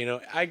sex.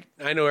 So,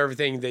 I know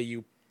everything that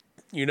you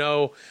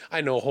know. I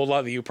know a whole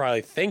lot that you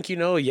probably think you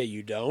know, yet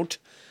you don't.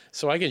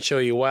 So I can show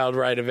you a wild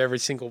ride of every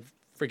single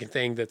freaking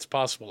thing that's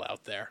possible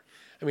out there.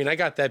 I mean, I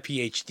got that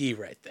PhD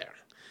right there.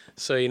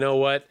 So you know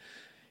what?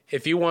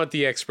 If you want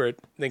the expert,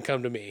 then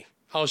come to me.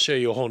 I'll show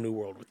you a whole new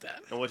world with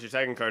that. And what's your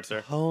second card,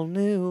 sir? Whole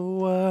new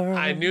world.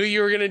 I knew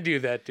you were going to do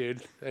that,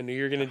 dude. I knew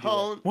you were going to do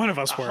that. One of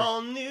us A were.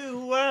 whole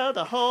new world,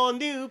 a whole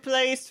new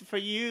place for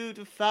you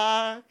to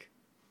fuck.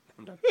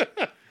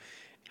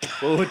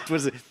 What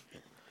was it?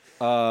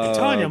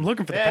 Tanya, I'm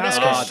looking for the And pass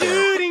a card.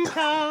 shooting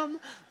come.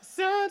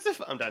 Sons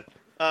of... I'm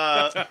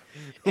done.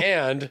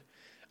 And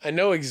I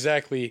know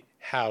exactly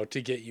how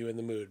to get you in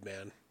the mood,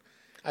 man.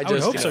 I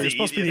would hope so. You're the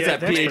supposed to be the easiest-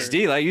 That expert.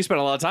 PhD, like you spent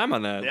a lot of time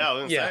on that. Yeah, I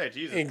was gonna Yeah, say,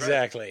 Jesus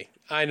exactly.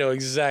 I know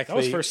exactly. That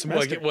was first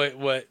semester.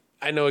 What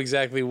I know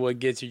exactly what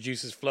gets your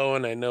juices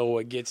flowing. I know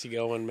what gets you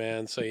going,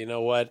 man. So you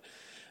know what?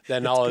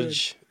 That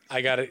knowledge,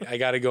 I got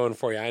it going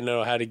for you. I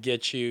know how to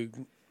get you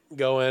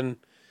going,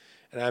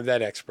 and I'm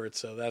that expert.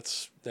 So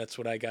that's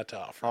what I got to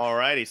offer.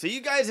 Alrighty, so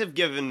you guys have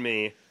given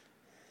me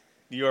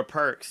your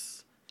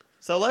perks.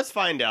 So let's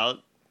find out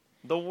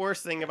the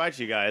worst thing about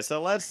you guys.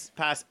 So let's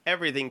pass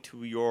everything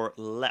to your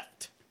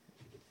left.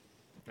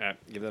 All right,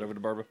 give that over to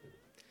Barbara.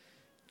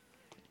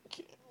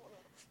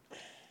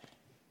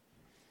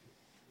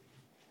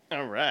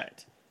 All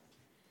right.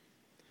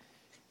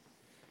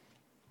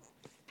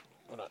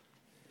 Hold on.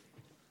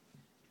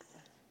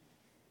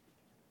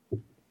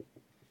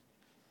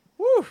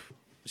 Woo! What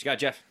you got,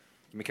 Jeff?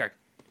 Give me a card.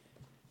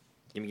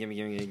 Give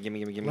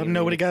me. Let him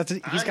know what he's got to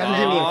do.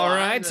 All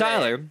right,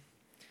 Tyler.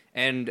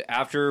 And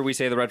after we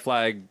say the red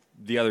flag,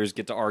 the others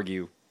get to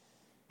argue,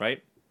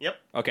 right? Yep.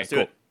 Okay, Let's do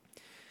cool. it.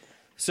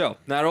 So,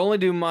 not only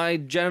do my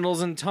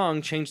genitals and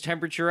tongue change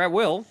temperature at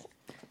will,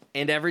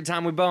 and every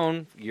time we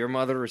bone, your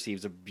mother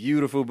receives a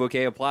beautiful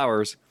bouquet of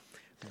flowers,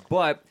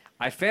 but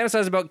I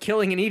fantasize about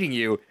killing and eating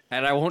you,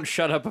 and I won't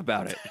shut up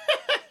about it.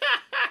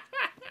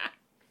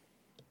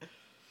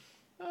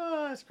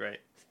 Oh, that's great.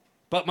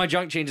 But my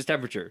junk changes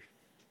temperature.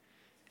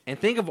 And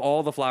think of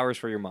all the flowers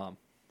for your mom.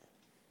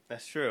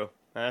 That's true.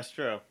 That's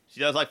true. She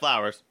does like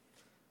flowers.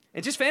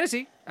 It's just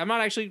fantasy. I'm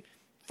not actually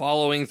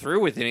following through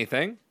with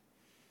anything.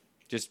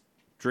 Just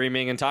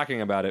dreaming and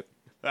talking about it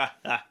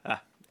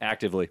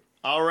actively.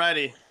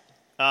 Alrighty.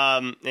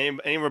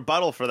 Any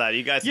rebuttal for that?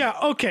 You guys? Yeah,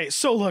 okay.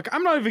 So look,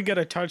 I'm not even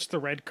gonna touch the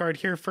red card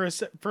here for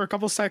a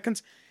couple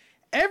seconds.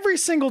 Every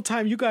single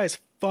time you guys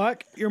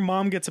fuck, your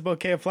mom gets a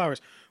bouquet of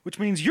flowers, which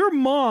means your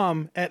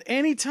mom, at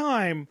any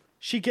time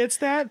she gets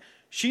that,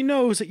 she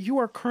knows that you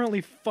are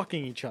currently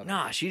fucking each other.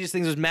 Nah, she just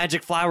thinks there's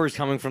magic flowers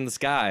coming from the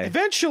sky.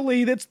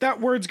 Eventually, that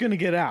word's gonna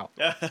get out,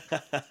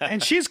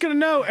 and she's gonna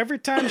know every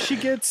time she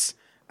gets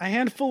a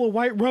handful of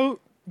white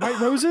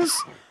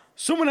roses,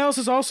 someone else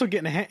is also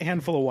getting a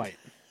handful of white.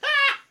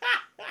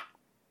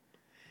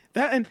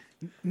 And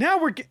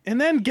now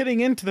then getting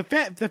into the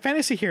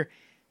fantasy here,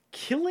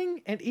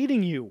 killing and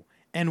eating you,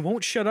 and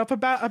won't shut up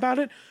about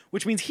it,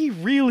 which means he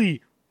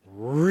really,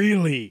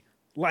 really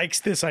likes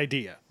this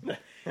idea.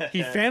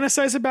 He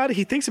fantasizes about it.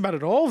 He thinks about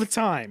it all the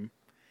time.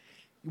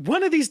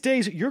 One of these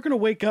days, you're going to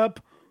wake up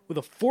with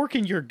a fork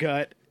in your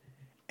gut,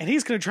 and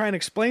he's going to try and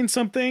explain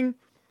something.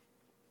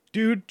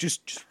 Dude,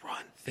 just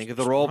run. Think of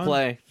the role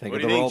play. Think What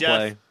of do the you role think,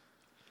 play. Jeff?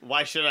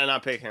 Why should I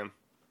not pick him?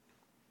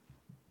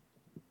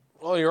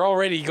 Well, you're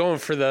already going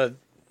for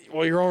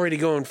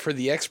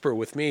the expert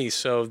with me,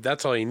 so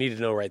that's all you need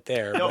to know right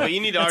there. No, but you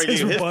need to argue his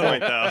his rebuttal.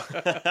 point,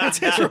 though. That's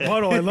his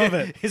rebuttal. I love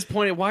it. His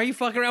point: why are you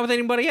fucking around with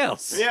anybody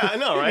else? Yeah, I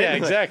know, right? Yeah,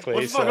 exactly.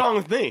 What the fuck So- wrong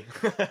with me?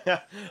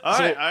 All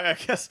right, I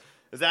guess.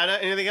 Is that it?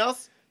 Anything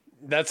else?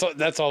 That's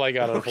all I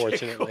got,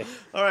 unfortunately.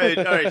 All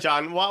right,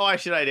 John. Why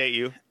should I date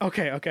you?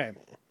 Okay.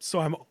 So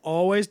I'm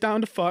always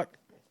down to fuck,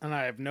 and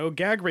I have no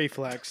gag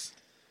reflex.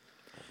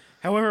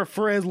 However,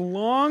 for as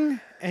long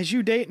as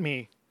you date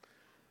me,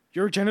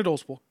 your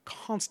genitals will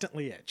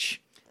constantly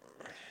itch.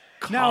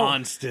 Now,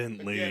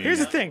 Constantly. here's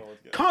the thing.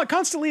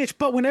 Constantly itch,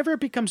 but whenever it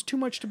becomes too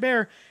much to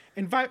bear,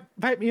 invite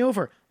me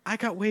over. I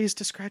got ways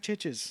to scratch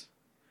itches.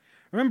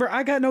 Remember,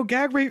 I got no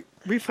gag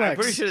reflex. I'm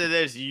pretty sure that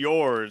it's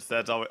yours.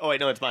 That's always. Oh wait,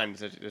 no, it's mine.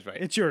 It's right.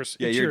 It's yours.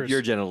 Yeah, it's your yours.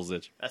 your genitals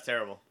itch. That's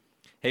terrible.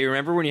 Hey,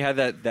 remember when you had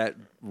that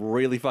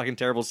really fucking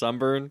terrible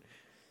sunburn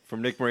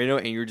from Nick Moreno,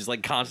 and you were just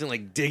like constantly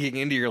like digging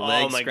into your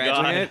leg, my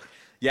scratching God. it?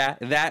 Yeah,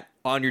 that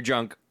on your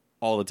junk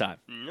all the time.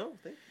 No,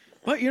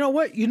 But you know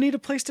what? You need a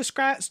place to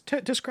scratch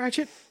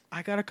it.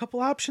 I got a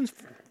couple options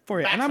for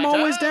you, and I'm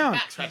always down.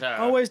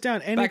 Always down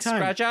Back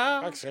anytime.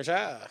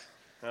 scratcher.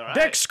 All right.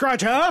 Back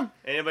scratcher,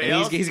 Anybody And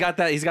else? he's got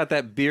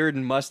that beard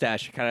and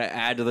mustache to kind of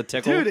add to the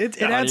tickle. dude.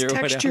 It on adds your-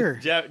 texture.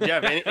 Jeff,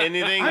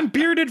 anything? I'm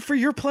bearded for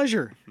your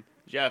pleasure.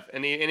 Jeff,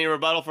 any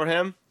rebuttal for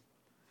him?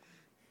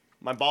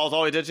 My ball's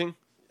always itching.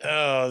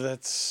 Oh,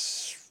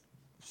 that's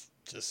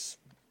just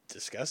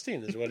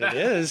disgusting, is what it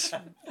is.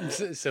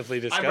 Simply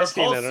I'm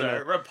disgusting. repulsed, I don't know.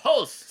 sir.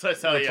 Repulsed, I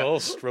tell you.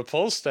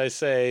 Repulsed, I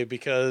say,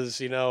 because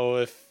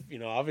if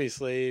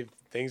obviously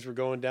things were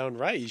going down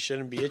right, you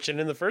shouldn't be itching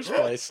in the first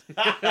place.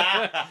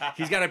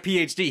 He's got a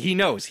PhD. He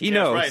knows. He That's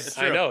knows. right. It's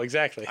I true. know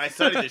exactly. I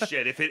studied this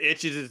shit. If it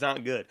itches, it's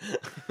not good.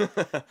 All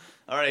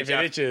right, If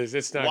Jeff. it itches,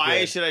 it's not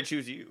Why good. should I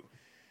choose you?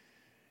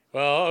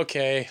 Well,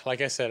 okay.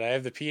 Like I said, I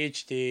have the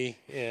PhD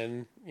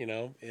in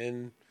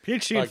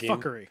PhD Fucking. in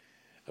fuckery.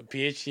 a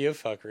PhD of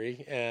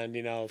fuckery, and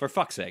For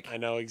fuck's sake. I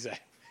know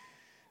exactly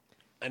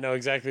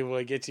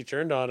what gets you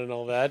turned on and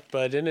all that.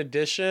 But in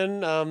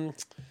addition, I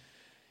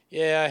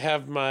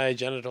have my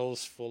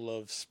genitals full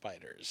of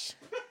spiders.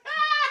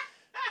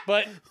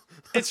 But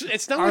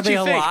it's not Are what they you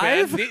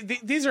alive? think, man.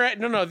 These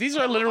are these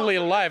are literally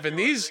alive, and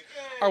these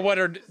are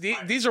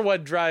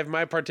what drive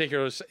my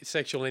particular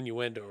sexual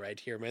innuendo right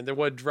here, man. They're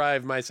what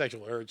drive my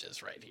sexual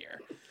urges right here.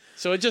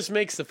 So it just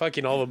makes the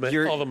fucking all the much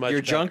Your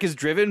better. junk is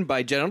driven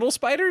by genital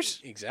spiders?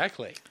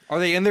 Exactly. Are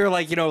they in there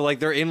like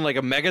they're in like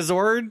a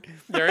Megazord?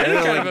 They're in And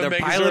kind they're, of a they're Megazord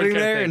piloting kind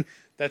of there thing. and-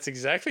 That's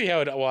exactly how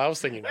it. Well, I was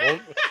thinking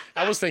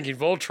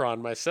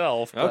Voltron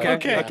myself. but-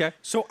 Okay.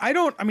 So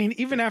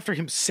even after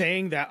him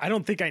saying that, I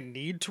don't think I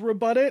need to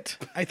rebut it.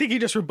 I think he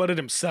just rebutted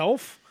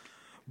himself.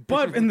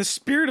 But in the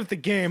spirit of the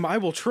game, I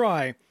will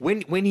try.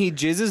 When he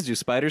jizzes, do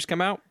spiders come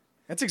out?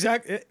 That's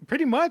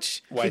pretty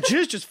much. The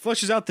jizz just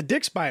flushes out the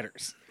dick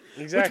spiders.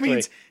 Exactly. Which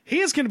means he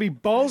is going to be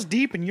balls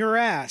deep in your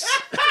ass.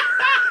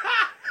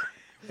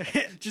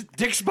 Just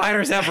dick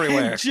spiders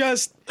everywhere. He's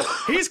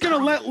going to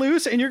let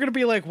loose, and you're going to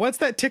be like, what's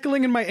that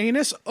tickling in my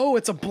anus? Oh,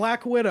 it's a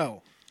black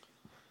widow.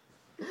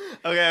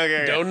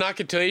 Okay. Don't knock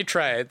it till you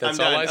try it. That's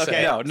I'm all done. I say.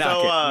 Okay. No, knock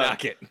So, it.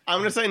 Knock it. I'm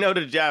gonna say no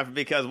to Jeff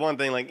because one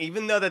thing, like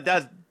even though that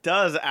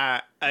does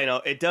add,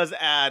 it does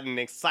add an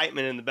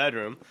excitement in the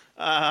bedroom.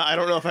 I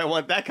don't know if I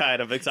want that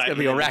kind of There'll excitement.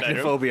 be in the bedroom.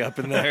 arachnophobia up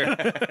in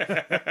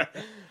there.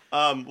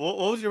 What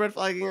was your red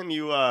flag again?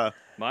 You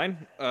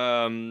Mine?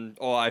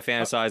 I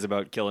fantasize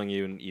about killing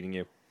you and eating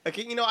you.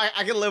 okay?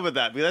 I can live with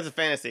that because that's a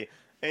fantasy,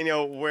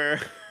 and where.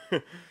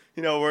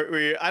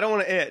 Where I don't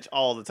want to itch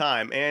all the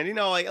time, and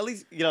like at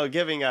least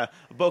giving a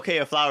bouquet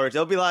of flowers,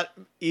 it'll be a lot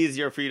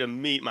easier for you to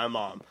meet my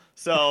mom.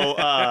 So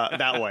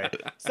that way,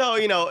 so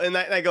and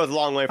that goes a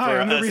long way for Hi,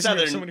 I'm the a reason you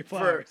have southern so many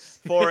flowers.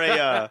 for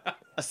a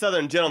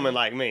southern gentleman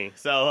like me.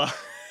 So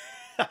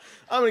I'm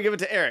gonna give it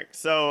to Eric.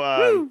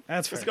 So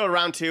That's let's fair. go to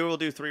round 2. We'll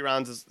do 3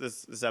 rounds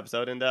this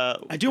episode, and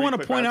I do want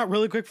to point out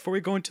really quick before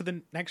we go into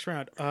the next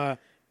round,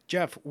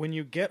 Jeff, when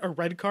you get a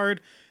red card,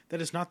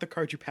 that is not the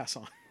card you pass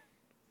on.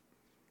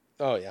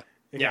 Oh yeah.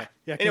 Yeah.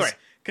 Anyway,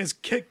 because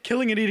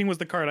killing and eating was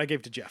the card I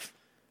gave to Jeff.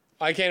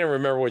 I can't even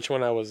remember which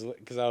one I was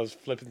because I was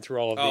flipping through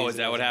all of these. Oh, is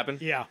that what happened?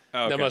 Yeah.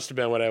 Oh, okay. That must have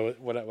been what I was.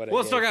 What I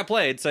Well, it still gave. got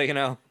played, so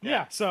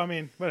Yeah. So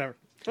whatever.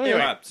 Anyway, All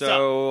right,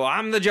 so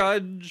I'm the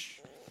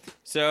judge.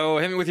 So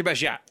hit me with your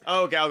best shot.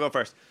 Okay, I'll go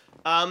first.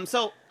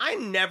 So I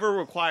never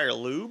require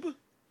lube.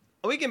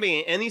 We can be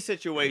in any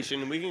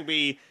situation. We can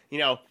be,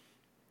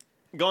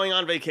 going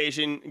on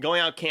vacation,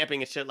 going out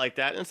camping and shit like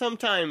that. And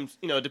sometimes,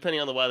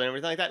 depending on the weather and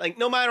everything like that, like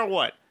no matter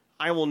what,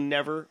 I will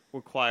never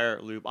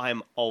require lube. I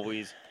am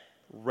always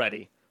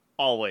ready.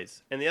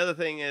 Always. And the other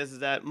thing is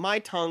that my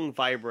tongue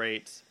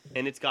vibrates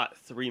and it's got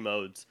 3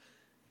 modes.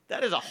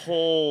 That is a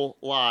whole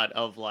lot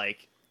of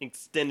like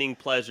extending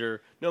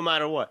pleasure no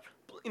matter what.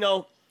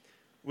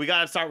 We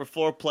got to start with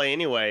foreplay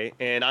anyway,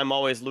 and I'm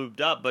always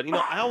lubed up. But,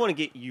 I want to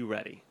get you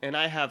ready. And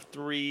I have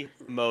 3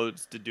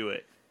 modes to do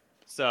it.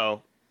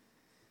 So,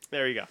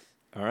 there you go.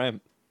 All right.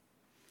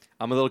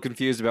 I'm a little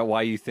confused about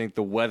why you think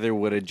the weather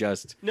would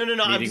adjust. No, I'm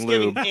needing just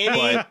lube, giving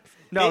any... but-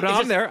 No, It's I'm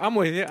just- there. I'm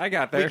with you. I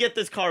got there. We get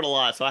this card a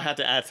lot, so I have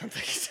to add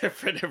something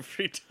different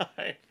every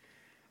time.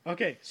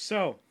 Okay,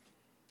 so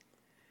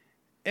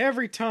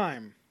every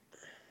time,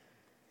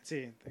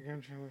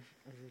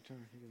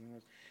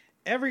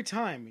 every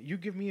time you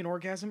give me an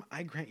orgasm,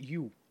 I grant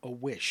you a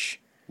wish.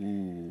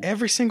 Ooh.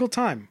 Every single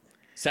time.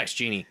 Sex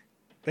genie.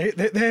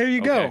 There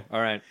you go. Okay,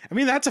 all right. I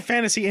mean, that's a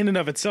fantasy in and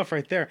of itself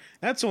right there.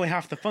 That's only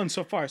half the fun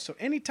so far. So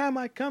anytime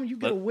I come, you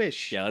get a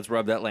wish. Yeah, let's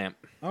rub that lamp.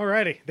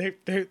 Alrighty.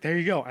 There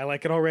you go. I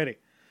like it already.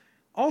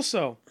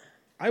 Also,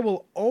 I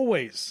will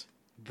always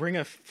bring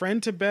a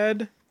friend to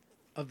bed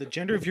of the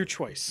gender of your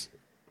choice.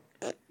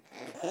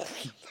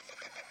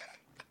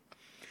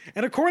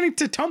 And according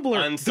to Tumblr,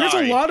 I'm there's a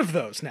sorry. lot of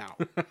those now.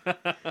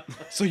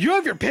 So you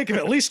have your pick of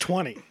at least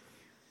 20.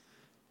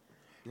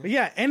 But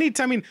yeah,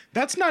 anytime. I mean,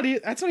 that's not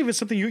even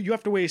something you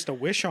have to waste a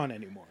wish on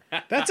anymore.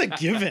 That's a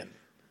given.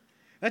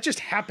 That just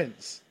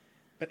happens.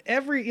 But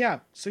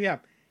anytime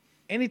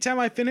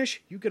I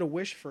finish, you get a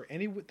wish for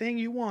anything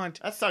you want.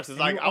 That sucks. It's and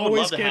like you I would love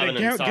always to get have a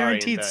an I'm sorry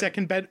guaranteed in bed.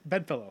 second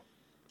bedfellow.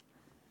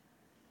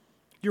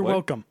 You're What?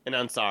 welcome. And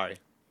I'm sorry.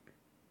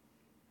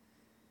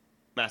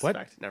 Mass What?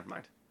 Effect. Never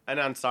mind. And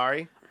I'm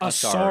sorry.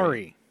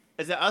 Sorry.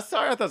 Is it us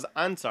sorry? I thought it was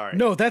I'm sorry.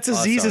 No, that's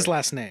Aziz's sorry.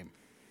 last name.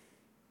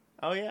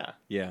 Oh yeah.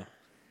 Yeah.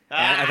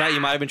 I thought you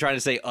might have been trying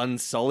to say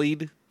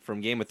Unsullied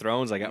from Game of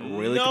Thrones. I got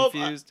really Nope.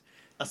 confused.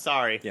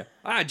 Sorry.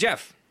 Yeah.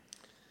 Jeff.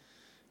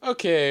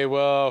 Okay,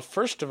 well,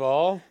 first of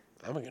all,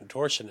 I'm a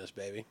contortionist,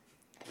 baby.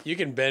 You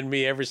can bend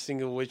me every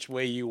single which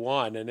way you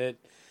want, and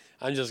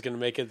I'm just going to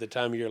make it the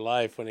time of your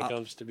life when it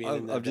comes to being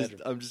in that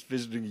bedroom. I'm just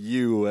visiting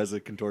you as a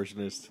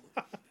contortionist,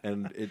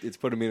 and it's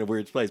putting me in a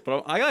weird place.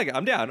 But I like it.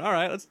 I'm down. All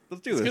right, let's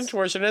do this.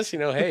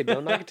 Contortionist, hey,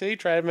 don't knock it till you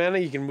try it,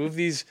 man. You can move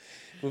these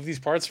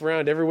parts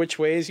around every which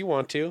way as you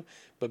want to.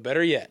 But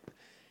better yet,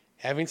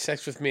 having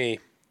sex with me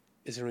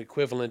is an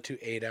equivalent to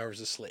 8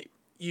 hours of sleep.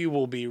 You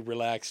will be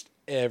relaxed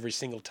every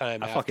single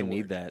time. I fucking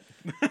need that.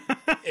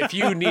 If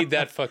you need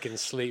that fucking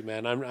sleep,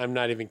 man, I'm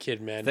not even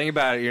kidding, man. Think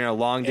about it. You're in a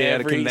long day at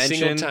a Every convention.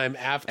 single time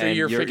after and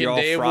your you're freaking all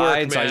day of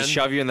fried, work, so I man. just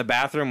shove you in the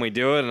bathroom. We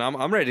do it, and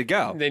I'm ready to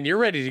go. Then you're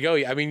ready to go.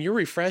 I mean, you're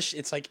refreshed.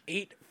 It's like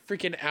 8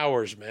 freaking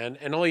hours, man,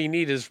 and all you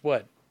need is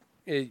what?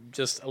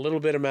 Just a little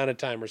bit amount of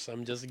time or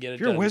something just to get it If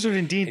you're done. a wizard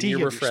in D&D, And you you're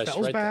get your refreshed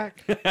spells right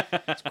there.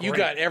 back. You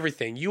got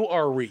everything. You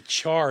are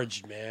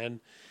recharged, man.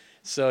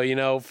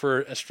 So,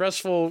 for a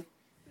stressful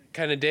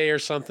kind of day or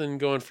something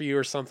going for you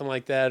or something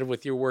like that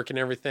with your work and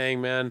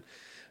everything, man,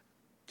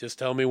 just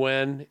tell me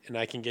when, and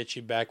I can get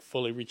you back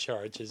fully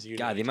recharged as you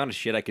God, the need. amount of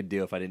shit I could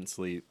do if I didn't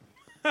sleep.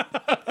 Okay,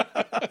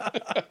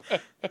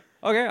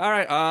 all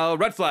right.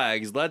 Red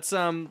flags. Let's.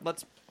 What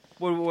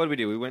did we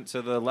do? We went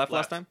to the left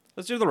last time.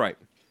 Let's do the right.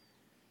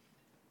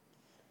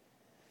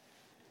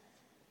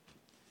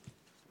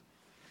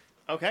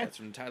 Okay. That's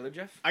from Tyler,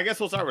 Jeff. I guess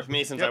we'll start with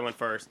me since I went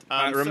first.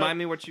 Remind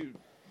me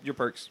your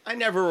perks. I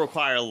never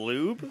require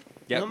lube.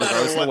 Yep, No regardless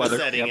matter of the what weather.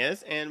 the setting Yep.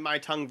 is, and my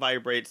tongue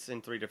vibrates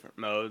in 3 different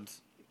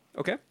modes.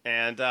 Okay.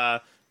 And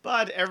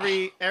but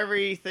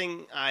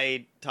everything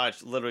I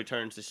touch literally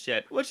turns to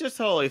shit, which is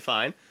totally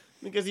fine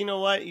because you know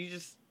what? You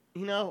just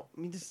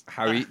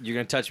How are you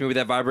gonna touch me with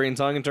that vibrating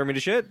tongue and turn me to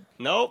shit?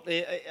 Nope.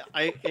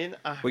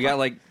 We got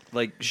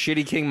like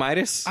shitty King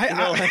Midas.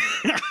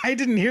 I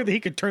didn't hear that he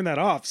could turn that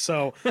off.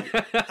 So,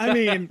 I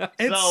mean,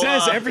 it So,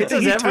 says everything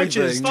it he says touches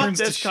everything. fuck turns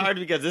to this shit. card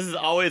because this is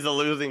always a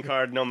losing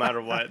card no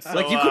matter what. So,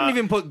 Like you couldn't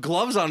even put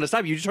gloves on to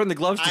stop. You just turned the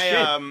gloves to shit.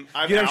 I'm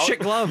You have out. shit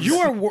gloves. You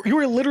are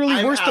literally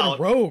I'm worse out.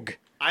 than a rogue.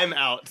 I'm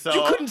out. So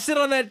You couldn't sit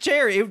on that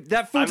chair.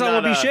 That I'm futon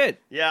would be not,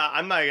 shit. Yeah,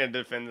 I'm not gonna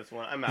defend this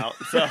one. I'm out.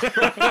 So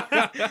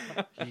I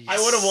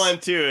would have won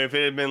too if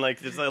it had been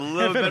like just a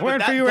little If it bit.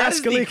 weren't But for you, that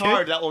is the Ascalon,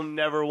 card that will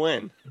never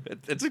win.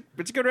 It's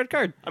a good red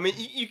card. I mean,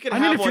 you could I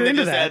mean, have if one you're that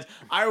into just that. says,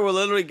 "I will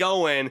literally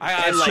go in."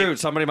 That's and, like, true.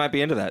 Somebody might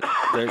be into that.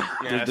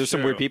 that's There's some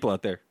true. weird people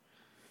out there.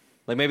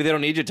 Like maybe they don't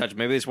need you to touch.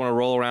 Maybe they just want to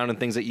roll around in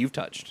things that you've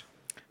touched.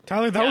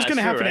 Tyler, that Yeah, was going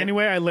to it's true, happen right?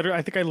 anyway.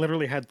 I think I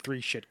literally had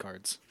 3 shit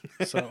cards.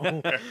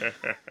 So,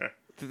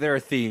 There are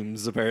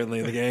themes apparently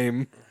in the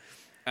game.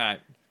 All right,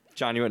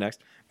 John, you went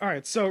next. all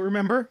right. So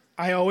remember,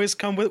 I always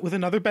come with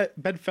another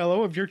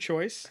bedfellow of your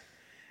choice,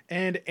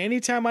 and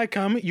anytime I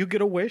come, you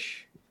get a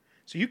wish.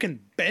 So you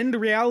can bend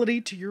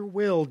reality to your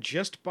will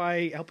just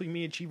by helping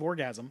me achieve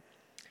orgasm.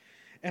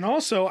 And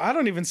also, I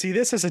don't even see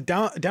this as a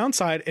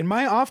downside. In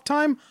my off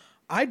time,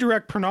 I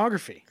direct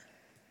pornography,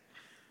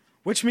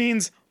 which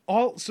means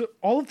all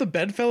of the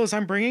bedfellows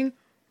I'm bringing,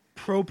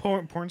 pro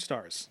porn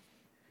stars.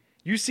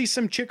 You see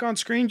some chick on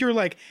screen, you're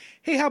like,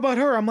 "Hey, how about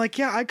her?" I'm like,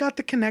 "Yeah, I got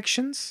the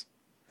connections."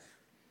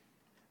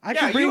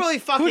 Yeah, you really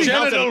fucking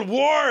helped Genital him.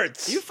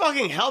 warts. You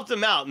fucking helped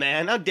him out,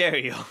 man. How dare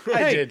you?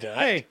 I did that.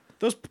 Hey,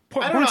 those I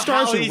don't porn know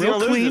stars how are he's real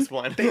gonna lose clean. this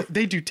one.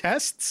 They do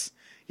tests.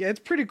 Yeah, it's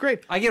pretty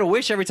great. I get a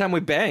wish every time we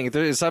bang.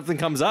 If something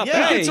comes up,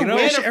 Yeah, hey, it's a you know,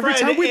 wish and a every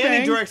friend, time we and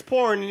bang. he directs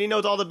porn, and he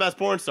knows all the best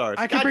porn stars.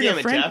 I could God bring damn a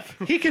it, friend.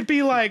 Jeff. He could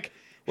be like,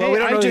 well, "Hey, we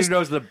don't know I just who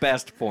knows the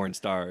best porn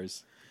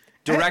stars.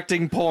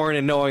 Directing porn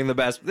and knowing the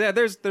best. Yeah,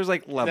 there's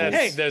like levels.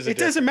 hey, There's a it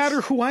doesn't difference.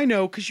 matter who I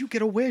know because you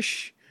get a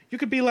wish. You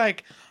could be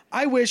like,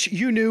 I wish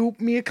you knew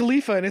Mia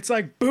Khalifa, and it's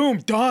like, boom,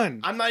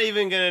 done. I'm not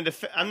even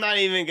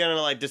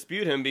gonna like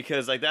dispute him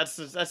because like that's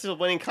just a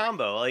winning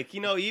combo. Like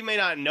you may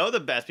not know the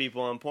best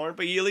people in porn,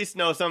 but you at least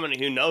know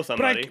somebody who knows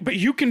somebody. But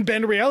you can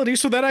bend reality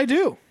so that I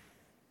do.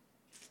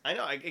 I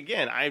know. I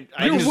You're I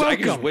can just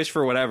welcome. wish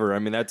for whatever. I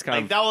mean, that's kind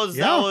like of.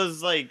 that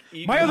was like My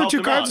you other helped 2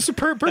 him cards out. are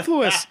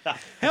superfluous.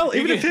 Hell,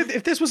 even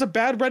if this was a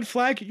bad red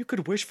flag, you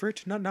could wish for it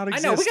to not I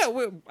exist.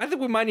 know. I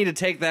think we might need to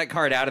take that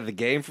card out of the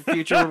game for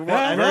future I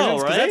versions know,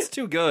 because right? that's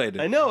too good.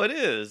 I know it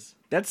is.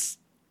 That's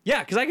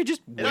because I could just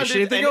wish undo-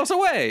 anything and else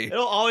away.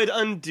 It'll always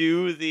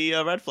undo the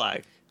red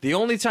flag. The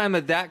only time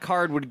that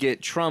card would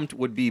get trumped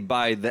would be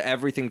by the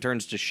everything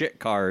turns to shit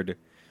card,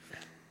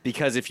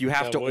 because if you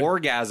have That to would.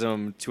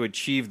 orgasm to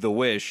achieve the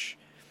wish,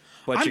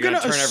 But I'm you're gonna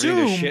gonna turn everything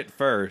to assume- shit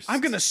first.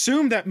 I'm going to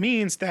assume that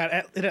means that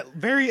at the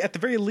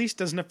very least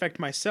doesn't affect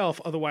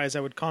myself. Otherwise, I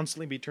would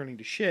constantly be turning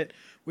to shit,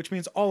 which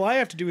means all I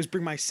have to do is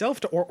bring myself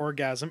to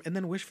orgasm and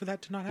then wish for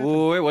that to not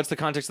happen. Wait, what's the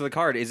context of the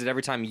card? Is it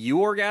every time you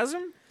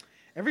orgasm?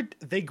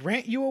 They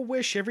grant you a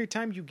wish every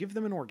time you give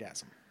them an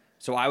orgasm.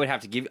 So I would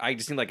have to give. I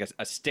just need like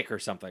a stick or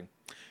something.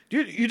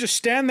 Dude, you just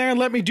stand there and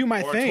let me do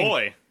my Or thing. a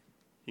toy.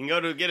 You can go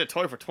to get a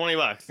toy for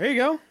 $20. There you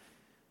go.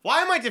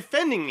 Why am I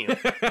defending you?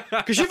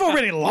 Because you've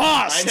already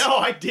lost. I know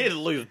I did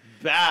lose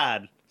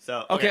bad.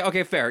 So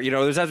Okay, fair. You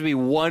know, there's has to be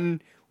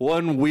one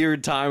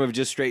weird time of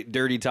just straight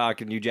dirty talk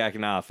and you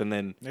jacking off, and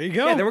then There you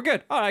go. Yeah, then we're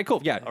good. All right, cool.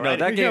 Yeah, no, right, that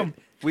there you game.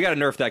 We got to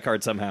nerf that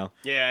card somehow.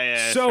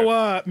 Yeah. So,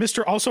 sure.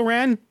 Mr. Also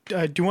Ran,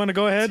 do you want to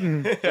go ahead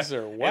and Is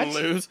there what? And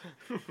lose.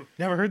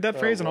 never heard that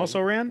phrase? And also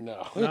ran?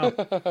 No.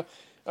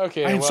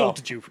 Okay. I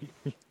insulted you.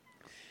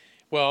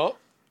 Well,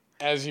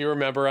 as you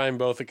remember, I'm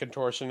both a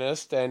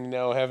contortionist, and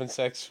having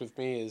sex with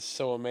me is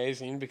so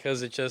amazing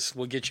because it just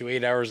will get you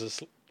 8 hours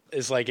of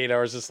It's like 8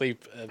 hours of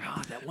sleep,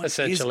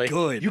 essentially. Is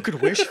good. You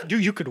could wish,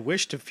 dude. You could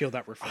wish to feel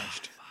that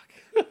refreshed.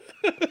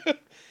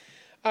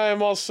 I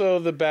am also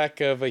the back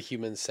of a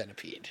human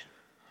centipede,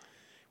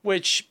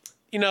 which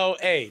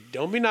hey,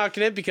 don't be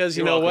knocking it because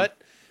you know welcome. what?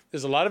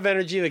 There's a lot of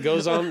energy that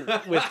goes on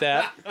with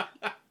that.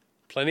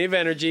 Plenty of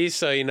energy,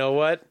 so you know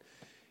what?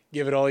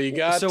 Give it all you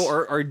got.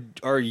 So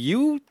are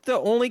you the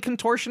only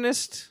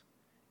contortionist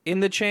in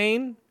the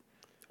chain,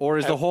 or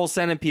is the whole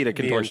centipede a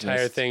the contortionist?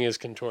 entire thing is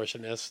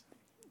contortionist.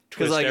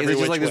 Because Twist like is every it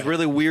just which like this way.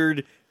 really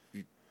weird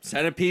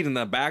centipede in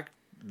the back?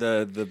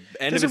 The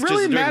end Does of it it's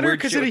really just doing matter? weird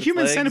Because shit in a with its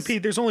human legs?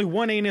 centipede, there's only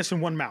one anus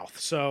and one mouth.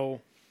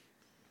 So,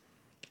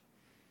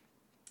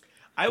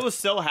 I was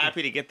so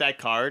happy to get that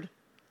card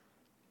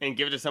and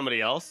give it to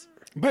somebody else.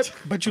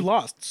 but you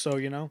lost. So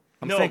I'm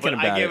No, thinking but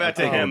about I gave it. that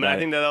to I'm thinking him. And I about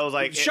think it. that was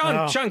like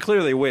Sean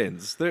clearly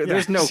wins.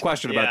 There's no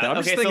question about Yeah. that. I'm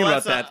just Okay, thinking so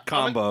about let's, that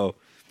combo.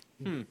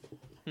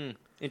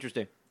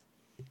 Interesting.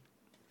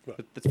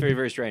 That's very,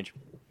 very strange.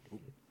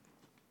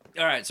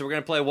 All right, so we're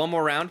going to play one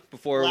more round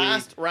before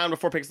last round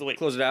before picks of the we week.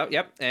 close it out.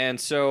 Yep. And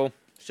so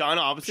Sean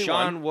obviously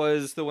Sean won.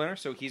 was the winner,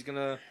 so he's going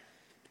to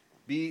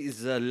be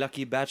the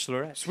lucky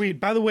bachelorette. sweet.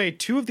 By the way,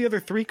 2 of the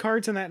other 3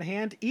 cards in that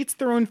hand eats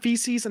their own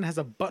feces and has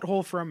a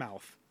butthole for a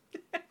mouth.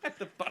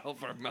 The bottle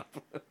for a mouth.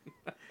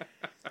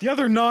 The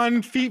other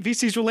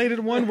non-feces related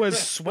one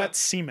was sweat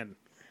semen.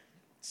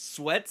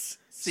 Sweats?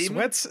 Semen?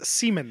 Sweats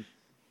semen.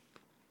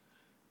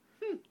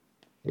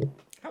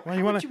 How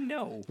you wanna- would you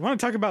know? You want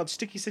to talk about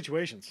sticky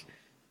situations?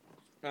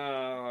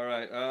 All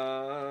right.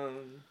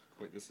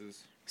 Wait, this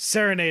is...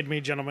 Serenade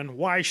me, gentlemen.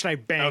 Why should I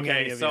bang any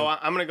Okay, of so you?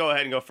 I'm gonna go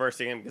ahead and go first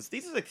again because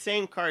these are the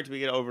same cards we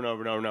get over and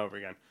over and over and over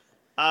again.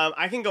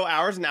 I can go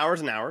hours and hours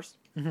and hours,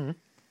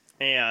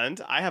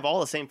 and I have all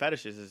the same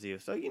fetishes as you,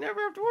 so you never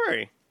have to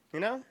worry.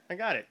 I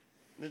got it.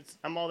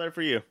 I'm all there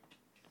for you.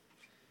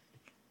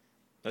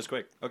 That's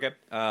quick. Okay.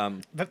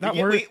 that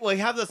Yeah, word. we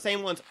have the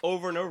same ones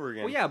over and over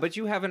again. Well, yeah, but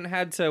you haven't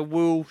had to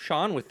woo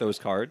Sean with those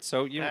cards,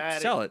 so you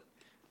sell it.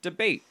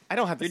 Debate. I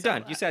don't have to. You're sell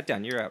done. that. You sat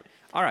down. You're out.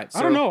 All right. So,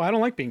 I don't know. I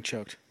don't like being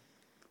choked,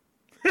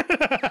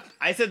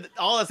 I said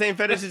all the same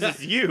fetishes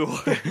as you.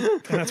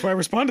 and that's why I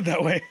responded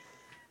that way.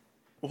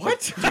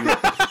 What?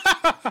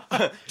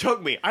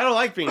 Choke me. I don't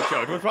like being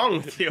choked. What's wrong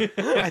with you?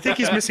 I think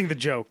he's missing the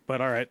joke, but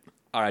all right,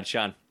 All right,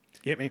 Sean.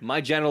 get me. My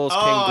genitals Oh,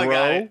 I can got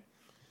grow. it.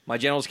 My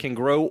genitals can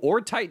grow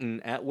or tighten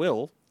at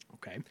will,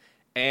 Okay.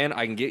 and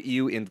I can get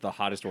you into the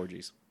hottest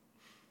orgies.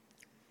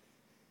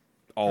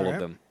 All Alright. of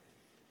them.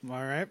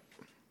 All right.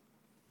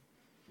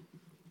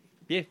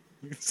 Yeah.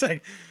 It's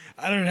like,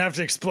 I don't even have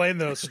to explain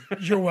those.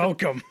 You're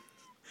welcome.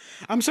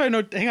 I'm sorry.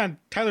 No, hang on,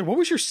 Tyler. What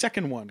was your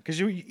second one? Because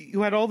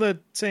you had all the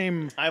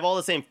same. I have all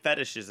the same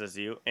fetishes as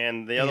you,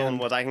 and the other one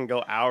was I can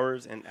go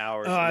hours and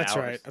hours. Oh, and that's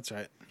hours. right. That's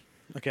right.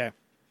 Okay.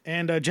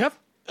 And Jeff.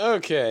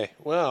 Okay,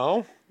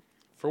 well,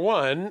 for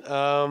one,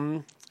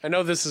 I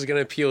know this is going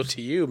to appeal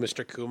to you,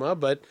 Mr. Kuma,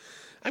 but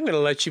I'm going to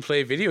let you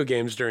play video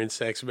games during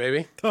sex,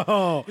 baby.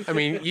 Oh, I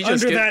mean, you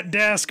just under get that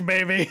desk,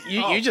 baby.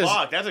 you just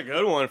Fuck, that's a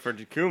good one for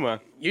Jakuma.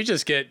 you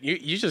just get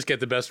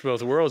the best of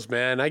both worlds,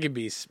 man. I could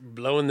be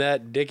blowing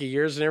that dick of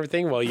yours and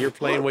everything while you're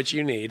playing what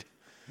you need.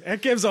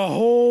 That gives a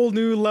whole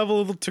new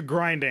level to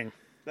grinding.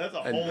 That's a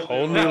A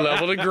whole new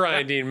level to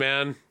grinding,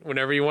 man.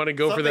 Whenever you want to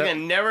go Something for I that.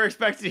 never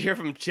expected to hear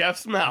from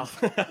Jeff's mouth.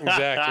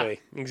 Exactly.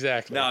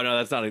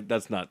 No,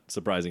 that's not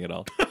surprising at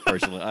all.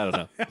 Personally, I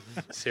don't know.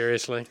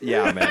 Seriously.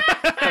 Yeah,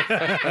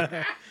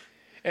 man.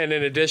 And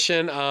in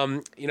addition,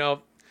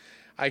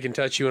 I can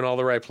touch you in all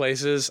the right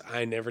places.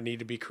 I never need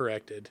to be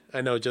corrected.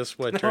 I know just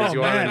what turns Oh,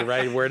 you on man. and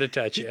right where to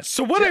touch you.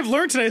 So what I've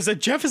learned today is that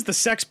Jeff is the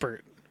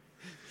sexpert.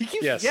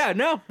 Yes. Yeah,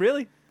 no,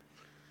 really.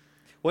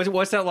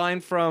 What's that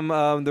line from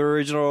the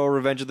original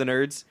Revenge of the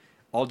Nerds?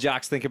 All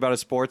jocks think about his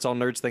sports, all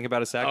nerds think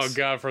about his sex. Oh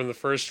God, from the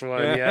first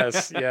one.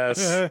 Yes.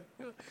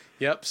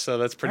 Yep. So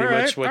that's pretty All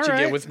right, much what all you right.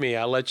 get with me.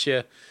 I'll let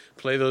you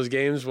play those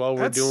games while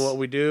we're That's- doing what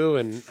we do,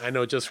 and I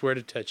know just where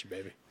to touch you,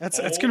 baby. It's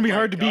Oh gonna be my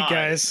hard to beat, God.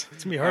 guys.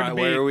 It's gonna be All hard right, to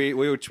beat.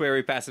 where are which way are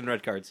we passing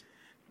red cards?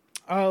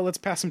 Let's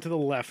pass him to the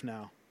left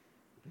now.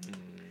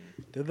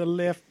 To the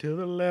left, to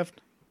the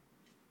left.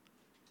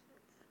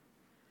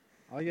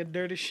 All your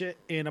dirty shit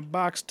in a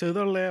box to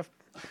the left.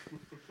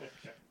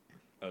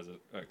 That was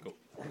it. All right, cool.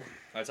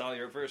 That's all.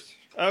 You're first.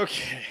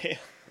 Okay.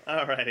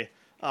 Alrighty.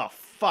 Oh,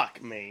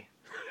 fuck me.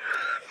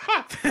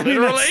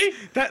 Literally?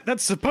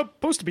 That's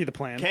supposed to be the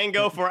plan. Can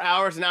go for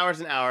hours and hours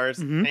and hours,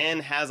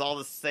 and has all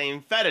the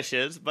same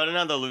fetishes, but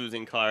another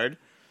losing card.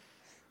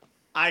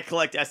 I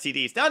collect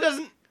STDs. Now, it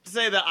doesn't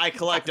say that I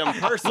collect them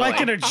personally.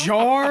 Like in a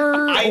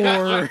jar,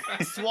 or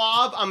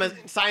swab. I'm a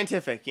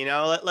scientific, you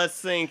know. Let's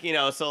think, you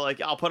know. So like,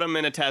 I'll put them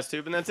in a test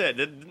tube, and that's it.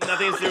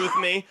 Nothing to do with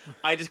me.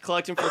 I just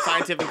collect them for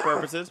scientific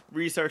purposes,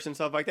 research and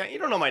stuff like that. You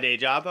don't know my day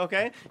job,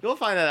 okay? You'll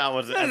find that out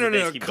as the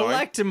days keep going.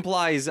 Collect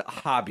implies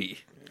hobby.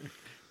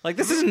 Like,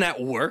 this isn't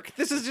at work.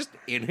 This is just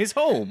in his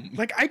home.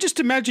 like I just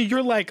imagine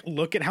you're like,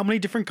 look at how many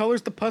different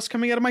colors the pus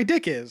coming out of my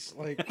dick is.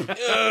 Like,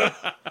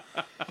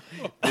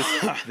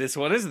 This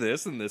one is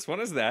this, and this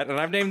one is that, and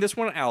I've named this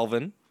one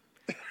Alvin.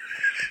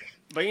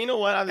 But you know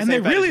what? I'm the and they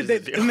same really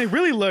fetishes as you. and they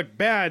really look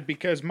bad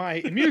because my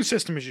immune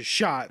system is just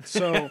shot.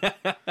 So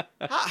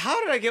How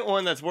did I get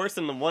one that's worse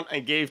than the one I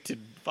gave to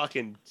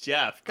fucking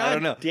Jeff? God I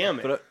don't know. damn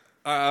it. But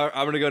I'm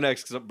going to go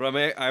next, but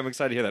I'm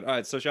excited to hear that. All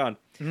right, so Sean,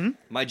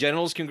 my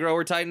genitals can grow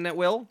or tighten at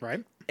will.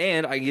 right.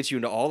 And I can get you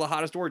into all the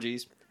hottest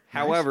orgies.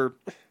 However,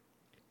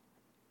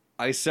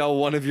 I sell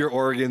one of your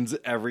organs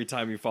every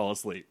time you fall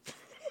asleep.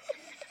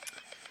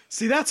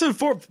 See, that's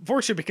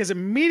unfortunate because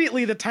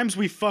immediately the times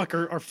we fuck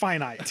are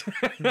finite.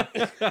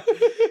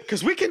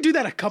 Because we can do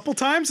that a couple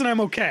times and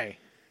I'm okay.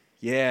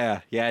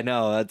 Yeah,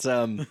 no, that's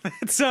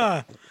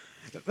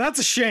That's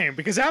a shame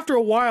because after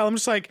a while I'm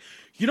just like,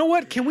 you know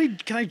what? Can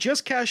I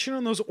just cash in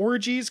on those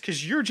orgies?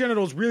 Because your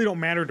genitals really don't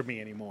matter to me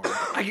anymore.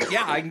 I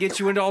can get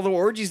you into all the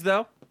orgies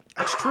though.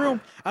 That's true.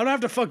 I don't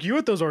have to fuck you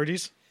at those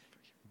orgies.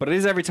 But it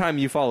is every time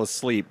you fall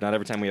asleep, not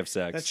every time we have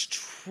sex. That's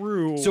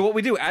true. So what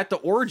we do at the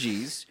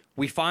orgies,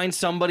 we find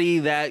somebody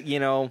that,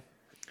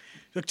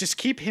 look, just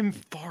keep him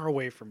far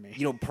away from me.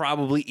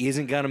 Probably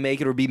isn't going to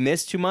make it or be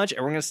missed too much,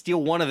 and we're going to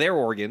steal one of their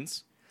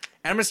organs,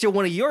 and I'm going to steal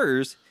one of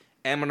yours,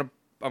 and I'm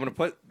going to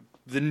put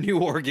the new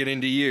organ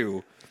into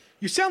you.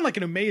 You sound like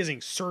an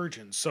amazing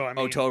surgeon, so I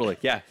mean... Oh, totally.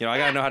 Yeah, I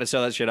got to know how to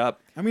sew that shit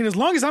up. I mean, as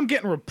long as I'm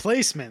getting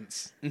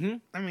replacements,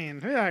 I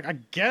mean, yeah, I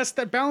guess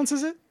that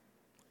balances it.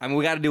 I mean,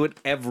 we got to do it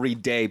every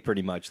day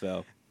pretty much,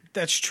 though.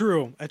 That's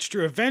true. That's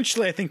true.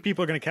 Eventually, I think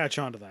people are going to catch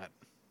on to that.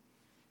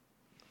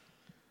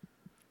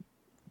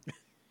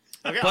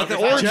 Okay, But the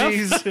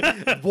orgies,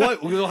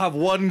 we'll have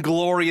one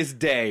glorious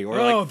day, or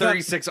Oh, like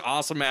 36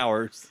 awesome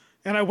hours.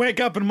 And I wake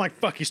up and I'm like,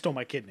 fuck, you stole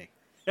my kidney.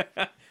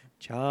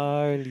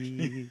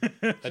 Charlie.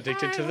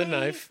 Addicted to the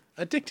knife.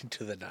 Addicted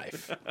to the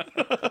knife.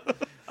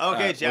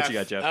 Okay, Jeff. What you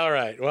got, Jeff? All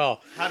right.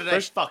 Well, How did I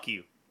fuck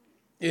you?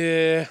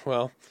 yeah.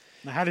 Well,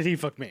 Now, how did he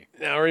fuck me?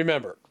 now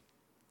remember,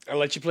 I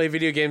let you play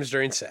video games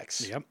during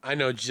sex. Yep. I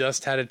know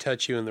just how to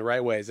touch you in the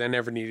right ways. I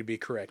never need to be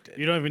corrected.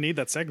 You don't even need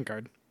that second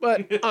card.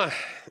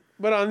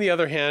 But on the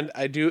other hand,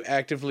 I do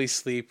actively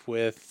sleep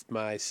with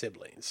my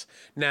siblings.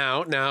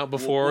 Now,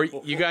 before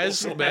you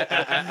guys look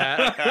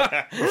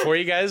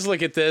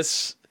at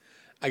this,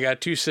 I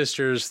got two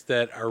sisters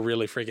that are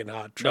really freaking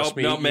hot. Trust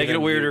me. Nope, making it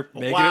even weirder.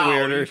 Making Wow.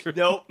 it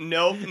weirder.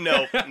 Nope.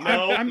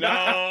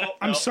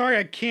 I'm sorry,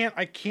 I can't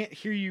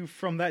hear you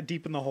from that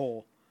deep in the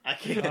hole. I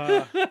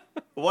can't.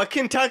 What,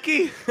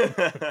 Kentucky?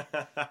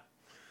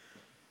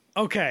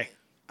 Okay.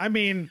 I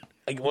mean,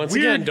 Once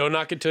Weird. again, don't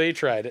knock it till you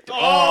tried it.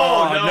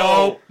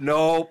 Oh,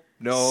 No.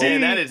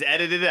 And that is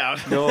edited out.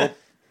 Nope.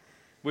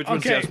 Which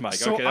one's okay, Jeff's mic?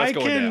 so Okay, that's I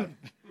going can, down.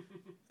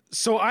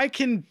 so I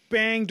can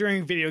bang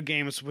during video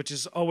games, which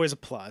is always a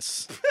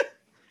plus.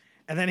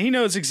 And then he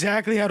knows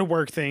exactly how to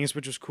work things,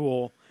 which is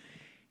cool.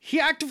 He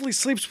actively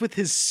sleeps with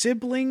his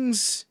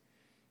siblings.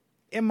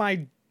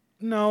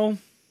 No.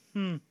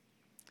 I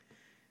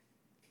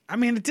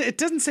mean, it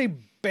doesn't say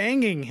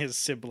banging his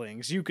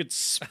siblings. You could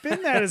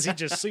spin that as he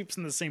just sleeps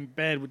in the same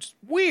bed, which is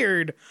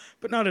weird,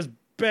 but not as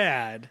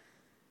bad.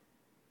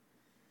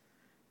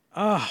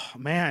 Oh,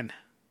 man.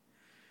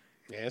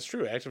 Yeah, it's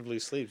true. Actively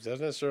sleeps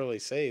doesn't necessarily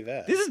say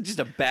that. This is just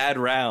a bad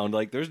round.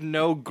 Like, there's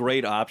no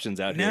great options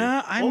out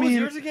Nah, I What was mean,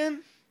 yours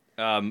again?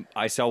 here.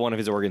 I sell one of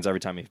his organs every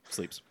time he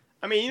sleeps.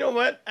 I mean, you know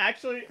what?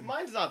 Actually,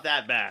 mine's not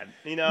that bad.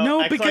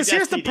 no, I because collect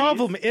here's the STDs.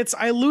 problem. It's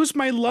I lose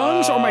my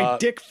lungs or my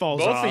dick falls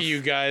Both off. of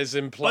you guys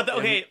imply.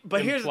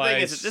 But here's the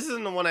thing: is this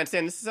isn't the one I'd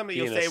stand. This is somebody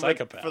you'll being a stay with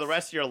psychopath. for the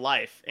rest of your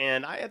life.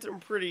 And I had some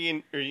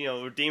pretty,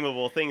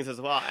 redeemable things as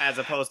well, as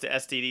opposed to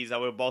STDs that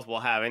we both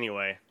will have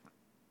anyway.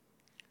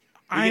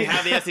 We can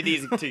have the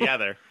STDs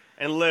together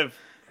and live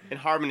in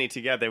harmony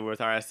together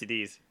with our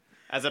STDs,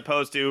 as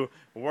opposed to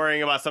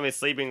worrying about somebody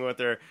sleeping with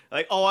her.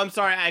 Like, oh, I'm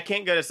sorry, I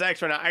can't go to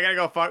sex right now. I gotta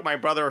go fuck my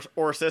brother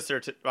or sister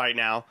right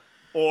now.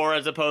 Or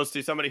as opposed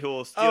to somebody who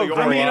will steal your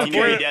organ and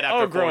you'll be dead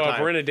after grow 4 up.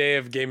 times. We're in a day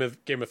of Game of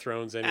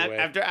Thrones anyway.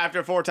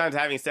 After 4 times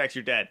having sex,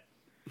 you're dead.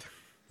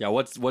 Yeah,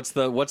 what's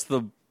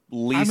the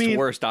least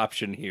worst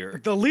option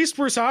here? The least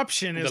worst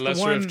option is the the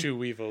lesser one. of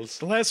two evils.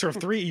 The lesser of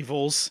three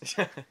evils.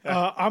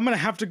 I'm gonna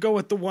have to go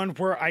with the one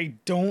where I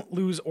don't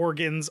lose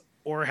organs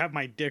or have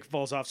my dick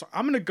falls off. So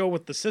I'm gonna go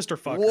with the sister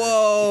fucker.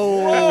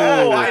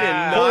 Whoa! I did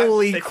not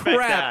Holy expect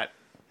crap! that.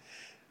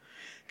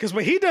 Because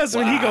what he does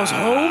when he goes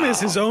home is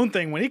his own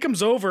thing. When he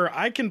comes over,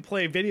 I can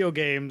play video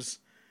games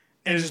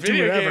and just do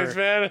Video whatever. games,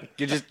 man.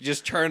 You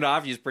just turn it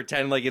off. You just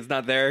pretend like it's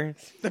not there.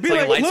 I'd be It's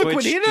like like, a light look, what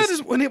switch, he just-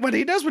 does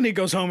when he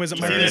goes home isn't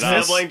my See the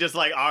business. sibling just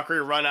like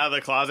awkward run out of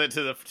the closet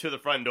to the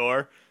front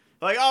door.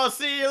 Like, oh,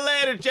 see you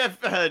later,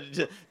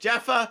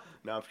 Jeffa.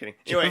 No, I'm just kidding.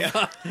 Anyway,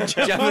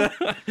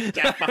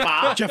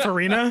 Jeffa. Jeff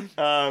Arena.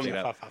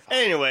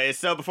 Anyway,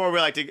 so before we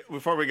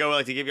go, we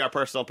like to give you our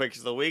personal picks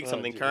of the week,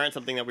 something current,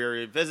 something that we're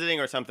revisiting,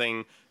 or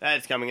something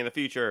that's coming in the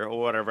future, or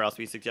whatever else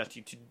we suggest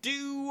you to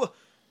do.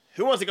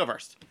 Who wants to go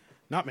first?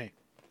 Not me.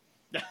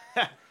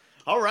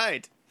 All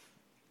right,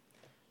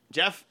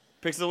 Jeff,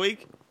 picks of the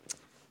week.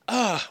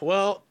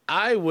 Well,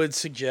 I would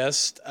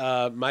suggest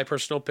my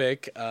personal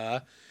pick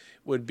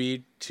would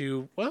be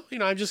to, well,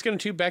 I'm just going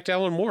to back to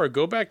Alan Moore.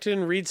 Go back to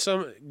and read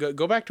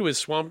go back to his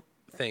Swamp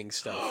Thing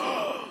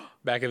stuff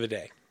back in the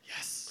day.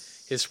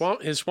 Yes, His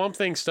Swamp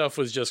Thing stuff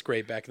was just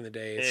great back in the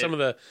day. It's one of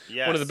the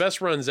yes. best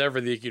runs ever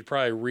that you could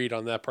probably read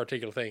on that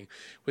particular thing,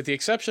 with the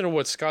exception of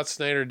what Scott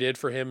Snyder did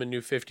for him in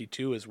New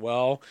 52 as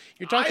well.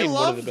 You're talking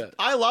one of the best.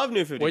 I love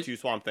New 52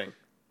 Swamp Thing.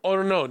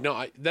 Oh no!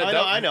 I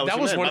know. That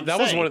was one.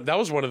 That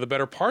was one of the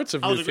better parts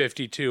of New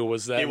 52.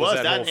 Was that? It was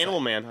that whole Animal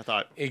thing. Man, I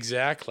thought.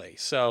 Exactly.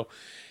 So,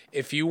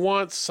 if you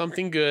want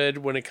something good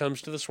when it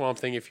comes to the Swamp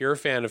Thing, if you're a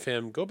fan of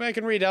him, go back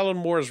and read Alan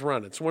Moore's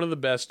run. It's one of the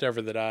best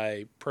ever that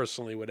I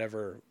personally would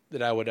ever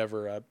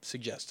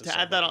suggest. To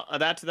add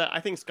that to that,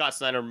 I think Scott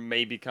Snyder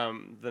may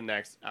become the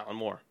next Alan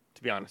Moore.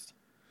 To be honest,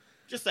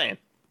 just saying.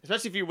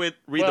 Especially if you read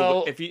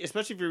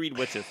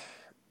Witches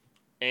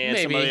and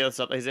some of the other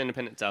stuff, his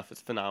independent stuff,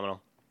 it's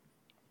phenomenal.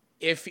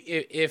 If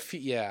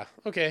yeah,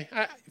 okay,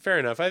 fair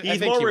enough. I He's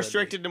think more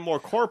restricted and more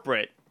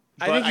corporate.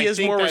 I think he is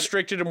more that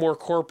restricted and more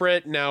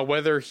corporate now.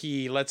 Whether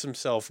he lets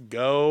himself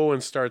go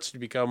and starts to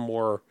become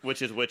more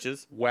Witches,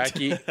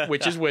 wacky,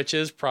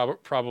 witches,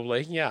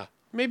 probably, yeah,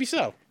 maybe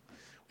so.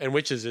 And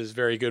Witches is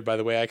very good, by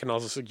the way. I can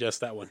also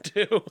suggest that one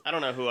too. I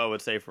don't know who I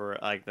would say for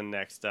like the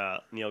next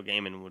Neil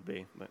Gaiman would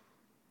be, but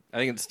I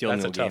think it's still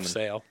That's Neil a tough Gaiman.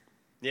 sale.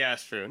 yeah,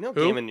 that's true. Neil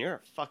Who? Gaiman, you're a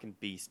fucking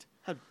beast.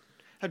 How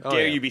Oh,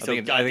 dare yeah. you be I so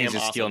think goddamn it's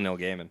just awesome? still Neil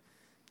Gaiman.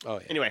 Oh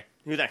yeah. Anyway,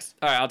 who's next?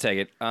 All right, I'll take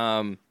it.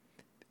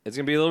 It's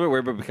gonna be a little bit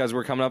weird, but because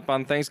we're coming up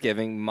on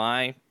Thanksgiving,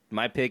 my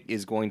pick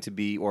is going to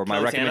be, or my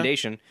Montana?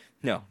 recommendation.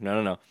 No.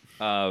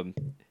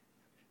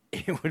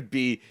 It would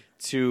be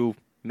to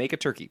make a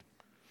turkey.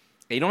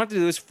 And you don't have to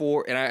do this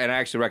and I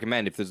actually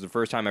recommend if this is the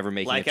first time ever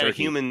making Like a a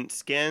turkey. human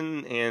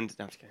skin and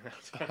no, I'm just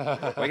kidding.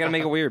 Why you gotta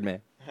make it weird,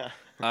 man?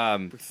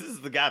 This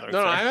is the gathering. No,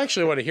 sorry. I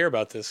actually want to hear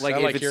about this. Like I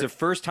if it's the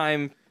first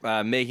time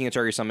making a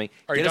turkey or something,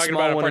 Are you get talking a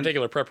small about a one and-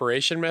 particular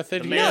preparation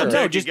method? the here? male no,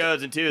 turkey just-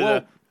 goes into well,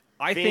 the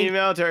I think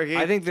female turkey.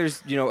 I think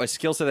there's a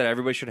skill set that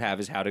everybody should have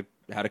is how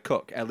to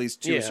cook, at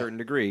least to Yeah. a certain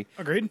degree.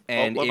 Agreed.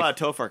 And what if- about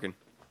a tofucking?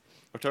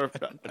 A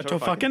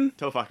tofucking?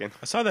 Tofucking.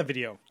 I saw that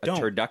video. a Don't.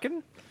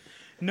 turducken?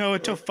 No, a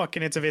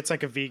tofucking. It's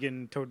like a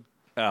vegan toad.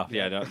 Oh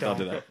yeah, don't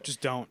do that.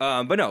 Just don't.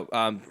 But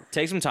no,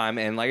 take some time,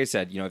 and like I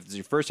said, if it's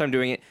your first time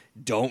doing it,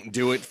 don't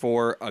do it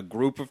for a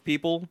group of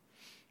people.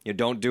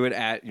 Don't do it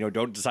at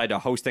don't decide to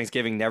host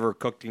Thanksgiving, never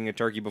cooking a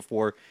turkey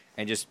before,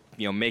 and just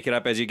make it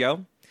up as you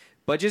go.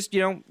 But just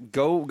go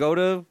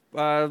to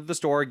the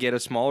store, get a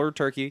smaller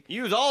turkey,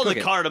 Use all Cook the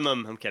it.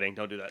 cardamom. I'm kidding.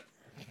 Don't do that.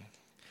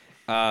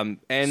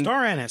 and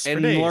Star anise for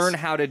and days. learn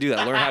how to do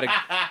that.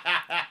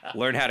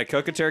 Learn how to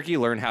cook a turkey.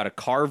 Learn how to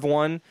carve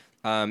one,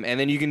 and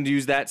then you can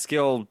use that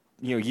skill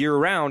year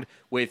round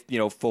with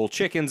full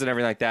chickens and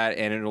everything like that,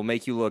 and it'll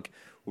make you look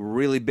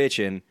really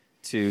bitchin'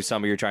 to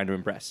somebody you're trying to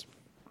impress.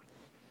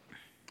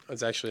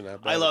 That's actually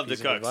not bad. I love to piece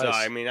of cook, so advice.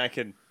 I mean, I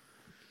could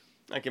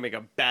make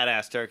a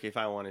badass turkey if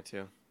I wanted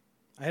to.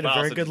 I had But a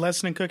very also good just-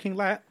 lesson in cooking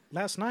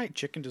last night.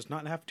 Chicken does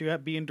not have to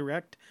be in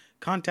direct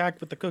contact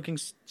with the cooking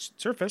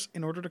surface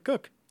in order to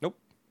cook. Nope.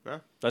 Huh?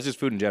 That's just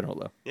food in general,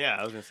 though. Yeah,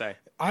 I was gonna say.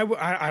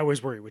 I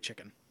always worry with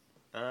chicken.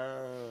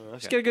 Okay.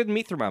 Just get a good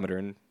meat thermometer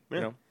and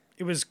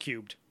It was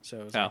cubed,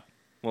 so it was Oh,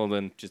 well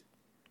then just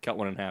cut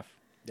one in half.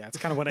 yeah, it's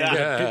kind of what I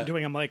ended up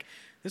doing. I'm like,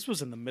 this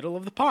was in the middle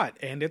of the pot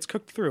and it's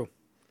cooked through.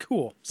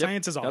 Cool.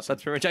 Science is Yep, awesome.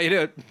 that's pretty much how you do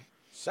it.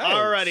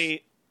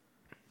 Alrighty.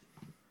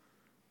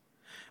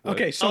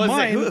 Okay, so I was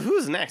gonna say, mine.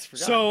 who's next?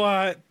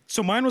 Forgot.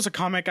 So mine was a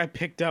comic I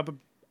picked up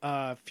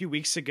a few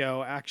weeks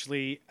ago,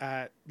 actually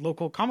at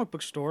local comic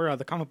book store,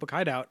 the Comic Book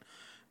Hideout,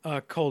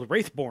 called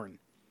Wraithborn.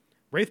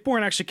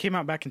 Wraithborn actually came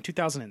out back in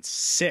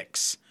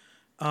 2006.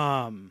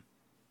 Written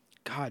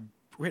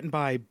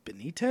by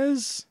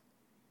Benitez.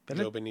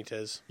 Joe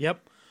Benitez.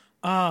 Yep.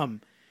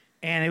 And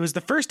it was the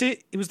first.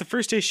 It was the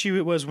first issue.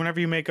 It was whenever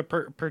you make a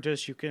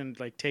purchase, you can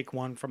like take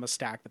one from a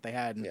stack that they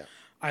had. And Yeah.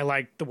 I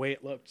liked the way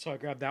it looked, so I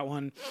grabbed that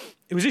one.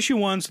 It was issue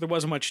 1, so there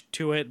wasn't much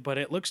to it, but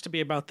it looks to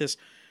be about this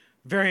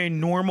very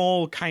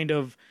normal kind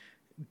of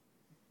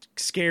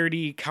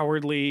scaredy,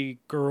 cowardly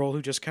girl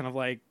who just kind of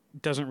like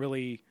doesn't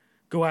really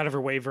go out of her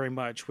way very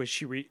much.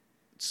 Which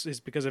is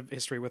because of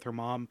history with her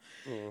mom.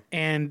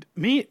 And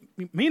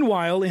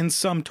meanwhile, in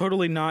some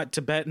totally not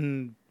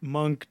Tibetan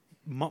monk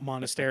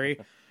monastery,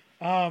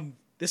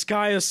 this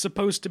guy is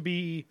supposed to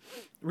be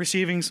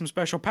receiving some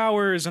special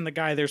powers, and the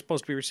guy they're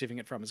supposed to be receiving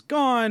it from is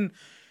gone.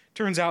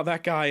 Turns out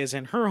that guy is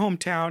in her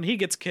hometown. He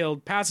gets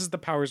killed, passes the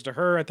powers to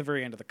her at the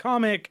very end of the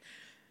comic,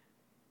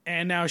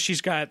 and now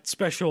she's got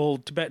special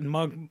Tibetan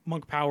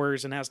monk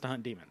powers and has to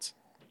hunt demons.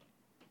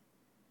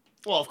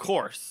 Well, of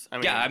course. I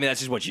mean, that's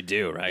just what you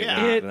do, right?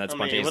 Yeah. And that's I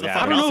mean, spontaneous what the to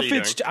fuck happen.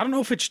 I don't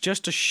know if it's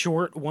just a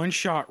short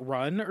one-shot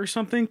run or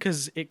something,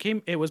 because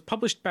it was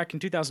published back in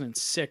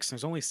 2006.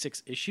 There's only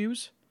 6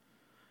 issues.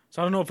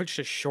 So I don't know if it's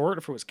just short,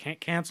 if it was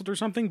canceled or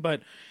something,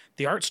 but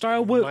the art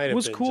style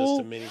was cool.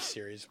 Just a mini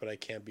series, but I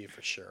can't be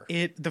for sure.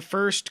 The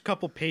first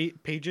couple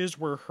pages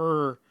were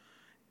her,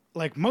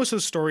 like most of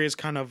the story is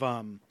kind of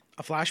a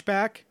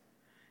flashback,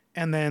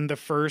 and then the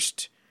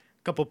first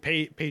couple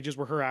pages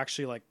were her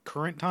actually like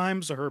current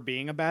times, so her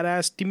being a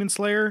badass demon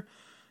slayer,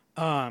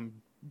 and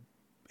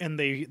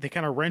they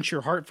kind of wrench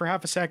your heart for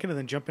half a second and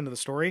then jump into the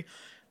story.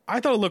 I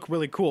thought it looked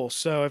really cool.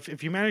 So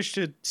if you manage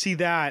to see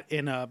that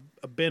in a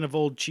bin of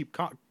old cheap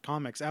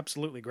comics,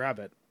 absolutely grab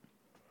it.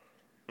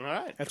 All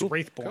right. That's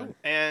Wraithborn. Cool.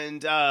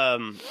 And I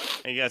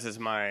guess it's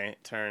my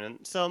turn.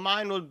 So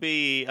mine would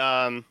be,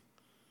 hug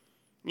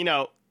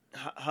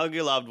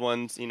your loved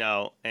ones,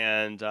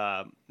 and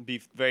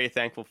be very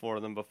thankful for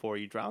them before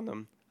you drown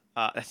them.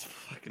 That's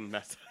fucking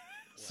messed up.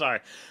 Sorry,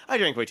 I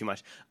drank way too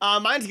much.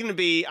 Mine's going to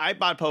be, I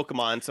bought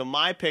Pokemon, so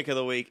my pick of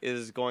the week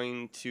is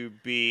going to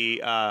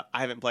be, I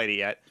haven't played it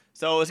yet,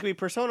 so it's going to be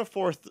Persona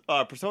 3,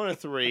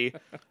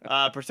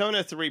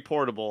 Persona 3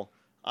 Portable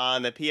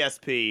on the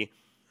PSP.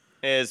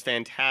 Is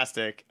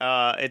fantastic.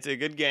 It's a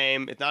good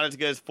game. It's not as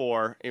good as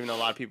 4, even though a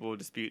lot of people will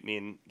dispute me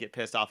and get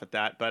pissed off at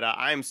that, but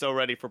I am so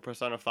ready for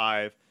Persona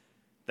 5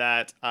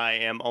 that I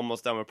am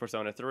almost done with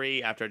Persona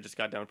 3 after I just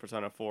got done with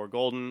Persona 4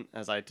 Golden,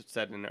 as I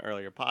said in an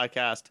earlier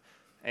podcast.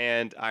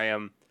 And I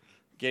am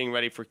getting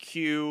ready for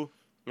Q.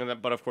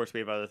 But of course,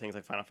 we have other things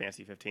like Final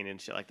Fantasy 15 and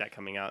shit like that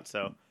coming out.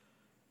 So,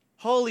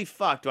 holy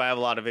fuck, do I have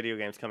a lot of video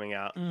games coming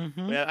out.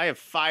 Mm-hmm. I have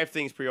 5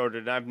 things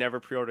pre-ordered, and I've never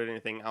pre-ordered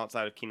anything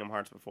outside of Kingdom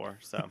Hearts before.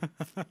 So,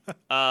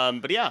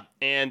 but yeah,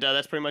 and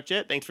that's pretty much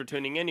it. Thanks for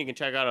tuning in. You can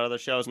check out our other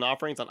shows and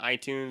offerings on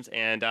iTunes.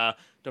 And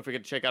don't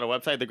forget to check out our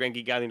website,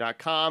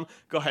 thegrandgeekgathering.com.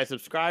 Go ahead,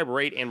 subscribe,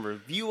 rate, and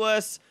review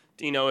us.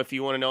 If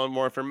you want to know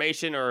more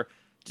information or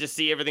just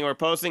see everything we're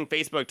posting,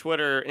 Facebook,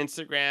 Twitter,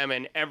 Instagram,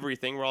 and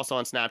everything. We're also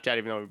on Snapchat,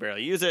 even though we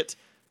barely use it.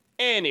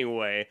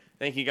 Anyway,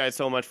 thank you guys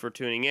so much for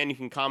tuning in. You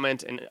can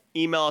comment and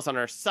email us on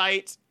our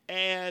site.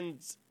 And,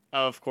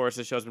 of course,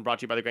 this show's been brought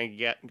to you by the Grand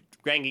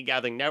Geek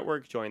Gathering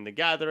Network. Join the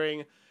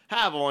gathering.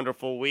 Have a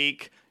wonderful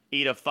week.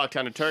 Eat a fuck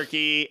ton of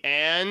turkey.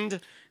 And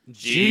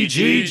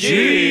GGG.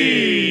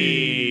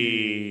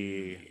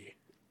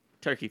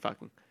 Turkey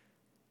fucking.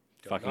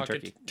 Fucking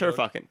turkey. Toe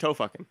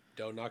fucking.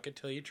 Don't knock it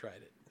till you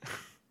tried it.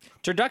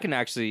 Turducken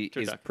actually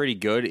is pretty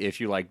good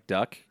if you like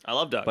duck. I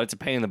love duck. But it's a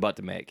pain in the butt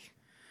to make.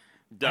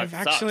 Duck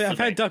I've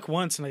had duck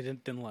once and I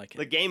didn't like it.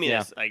 The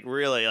gaminess,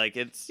 really,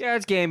 it's... Yeah,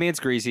 it's gamey, it's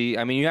greasy.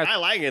 I mean, I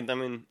like it. I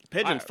mean,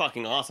 pigeon's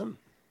fucking awesome.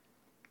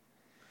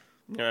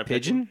 You know,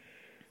 pigeon?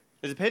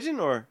 Is it pigeon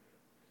or...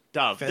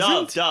 Dove.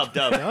 Pheasant? Dove.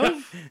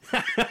 Dove?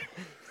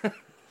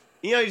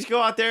 You just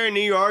go out there in New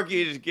York,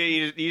 you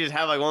just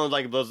have like one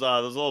of those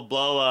little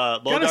blow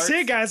Gotta darts.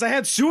 say, guys, I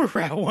had sewer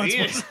rat once.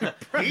 You just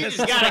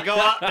gotta go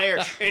out there,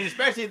 and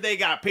especially if they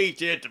got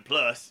pizza at the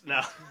plus.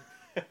 No.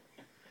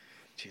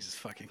 Jesus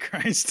fucking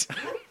Christ.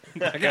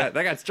 that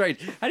got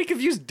strange. How do you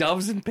confuse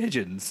doves and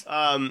pigeons?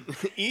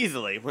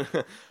 Easily.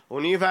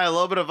 When you've had a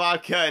little bit of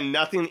vodka and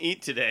nothing to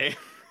eat today.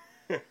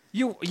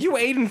 You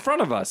ate in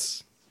front of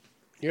us.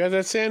 You had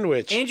that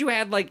sandwich. And you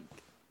had like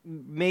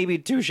maybe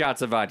 2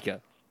 shots of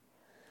vodka.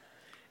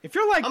 If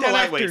you're like I'm that a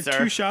lightweight, after sir.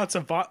 2 shots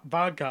of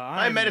vodka,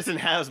 My medicine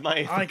has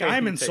my...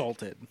 I'm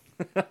insulted.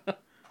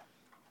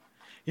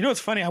 You know, it's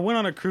funny. I went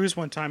on a cruise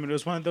one time, and it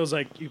was one of those,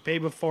 like, you pay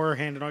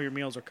beforehand and all your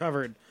meals are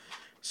covered.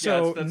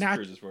 So, that's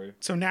cruises for you.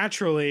 So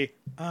naturally,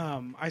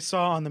 I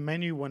saw on the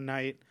menu one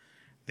night,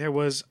 it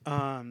was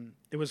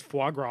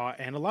foie gras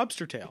and a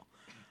lobster tail.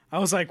 I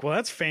was like, well,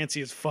 that's fancy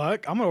as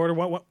fuck. I'm going to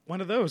order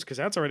one of those because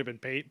that's already been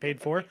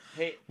paid for.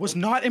 Was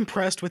not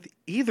impressed with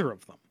either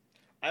of them.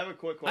 I have a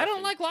quick question. I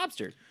don't like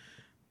lobster.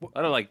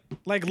 I don't like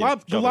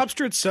the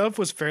lobster itself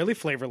was fairly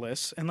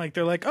flavorless, and like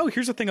they're like, oh,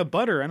 here's a thing of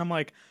butter, and I'm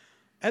like,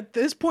 at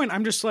this point,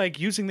 I'm just like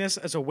using this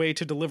as a way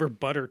to deliver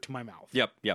butter to my mouth. Yep.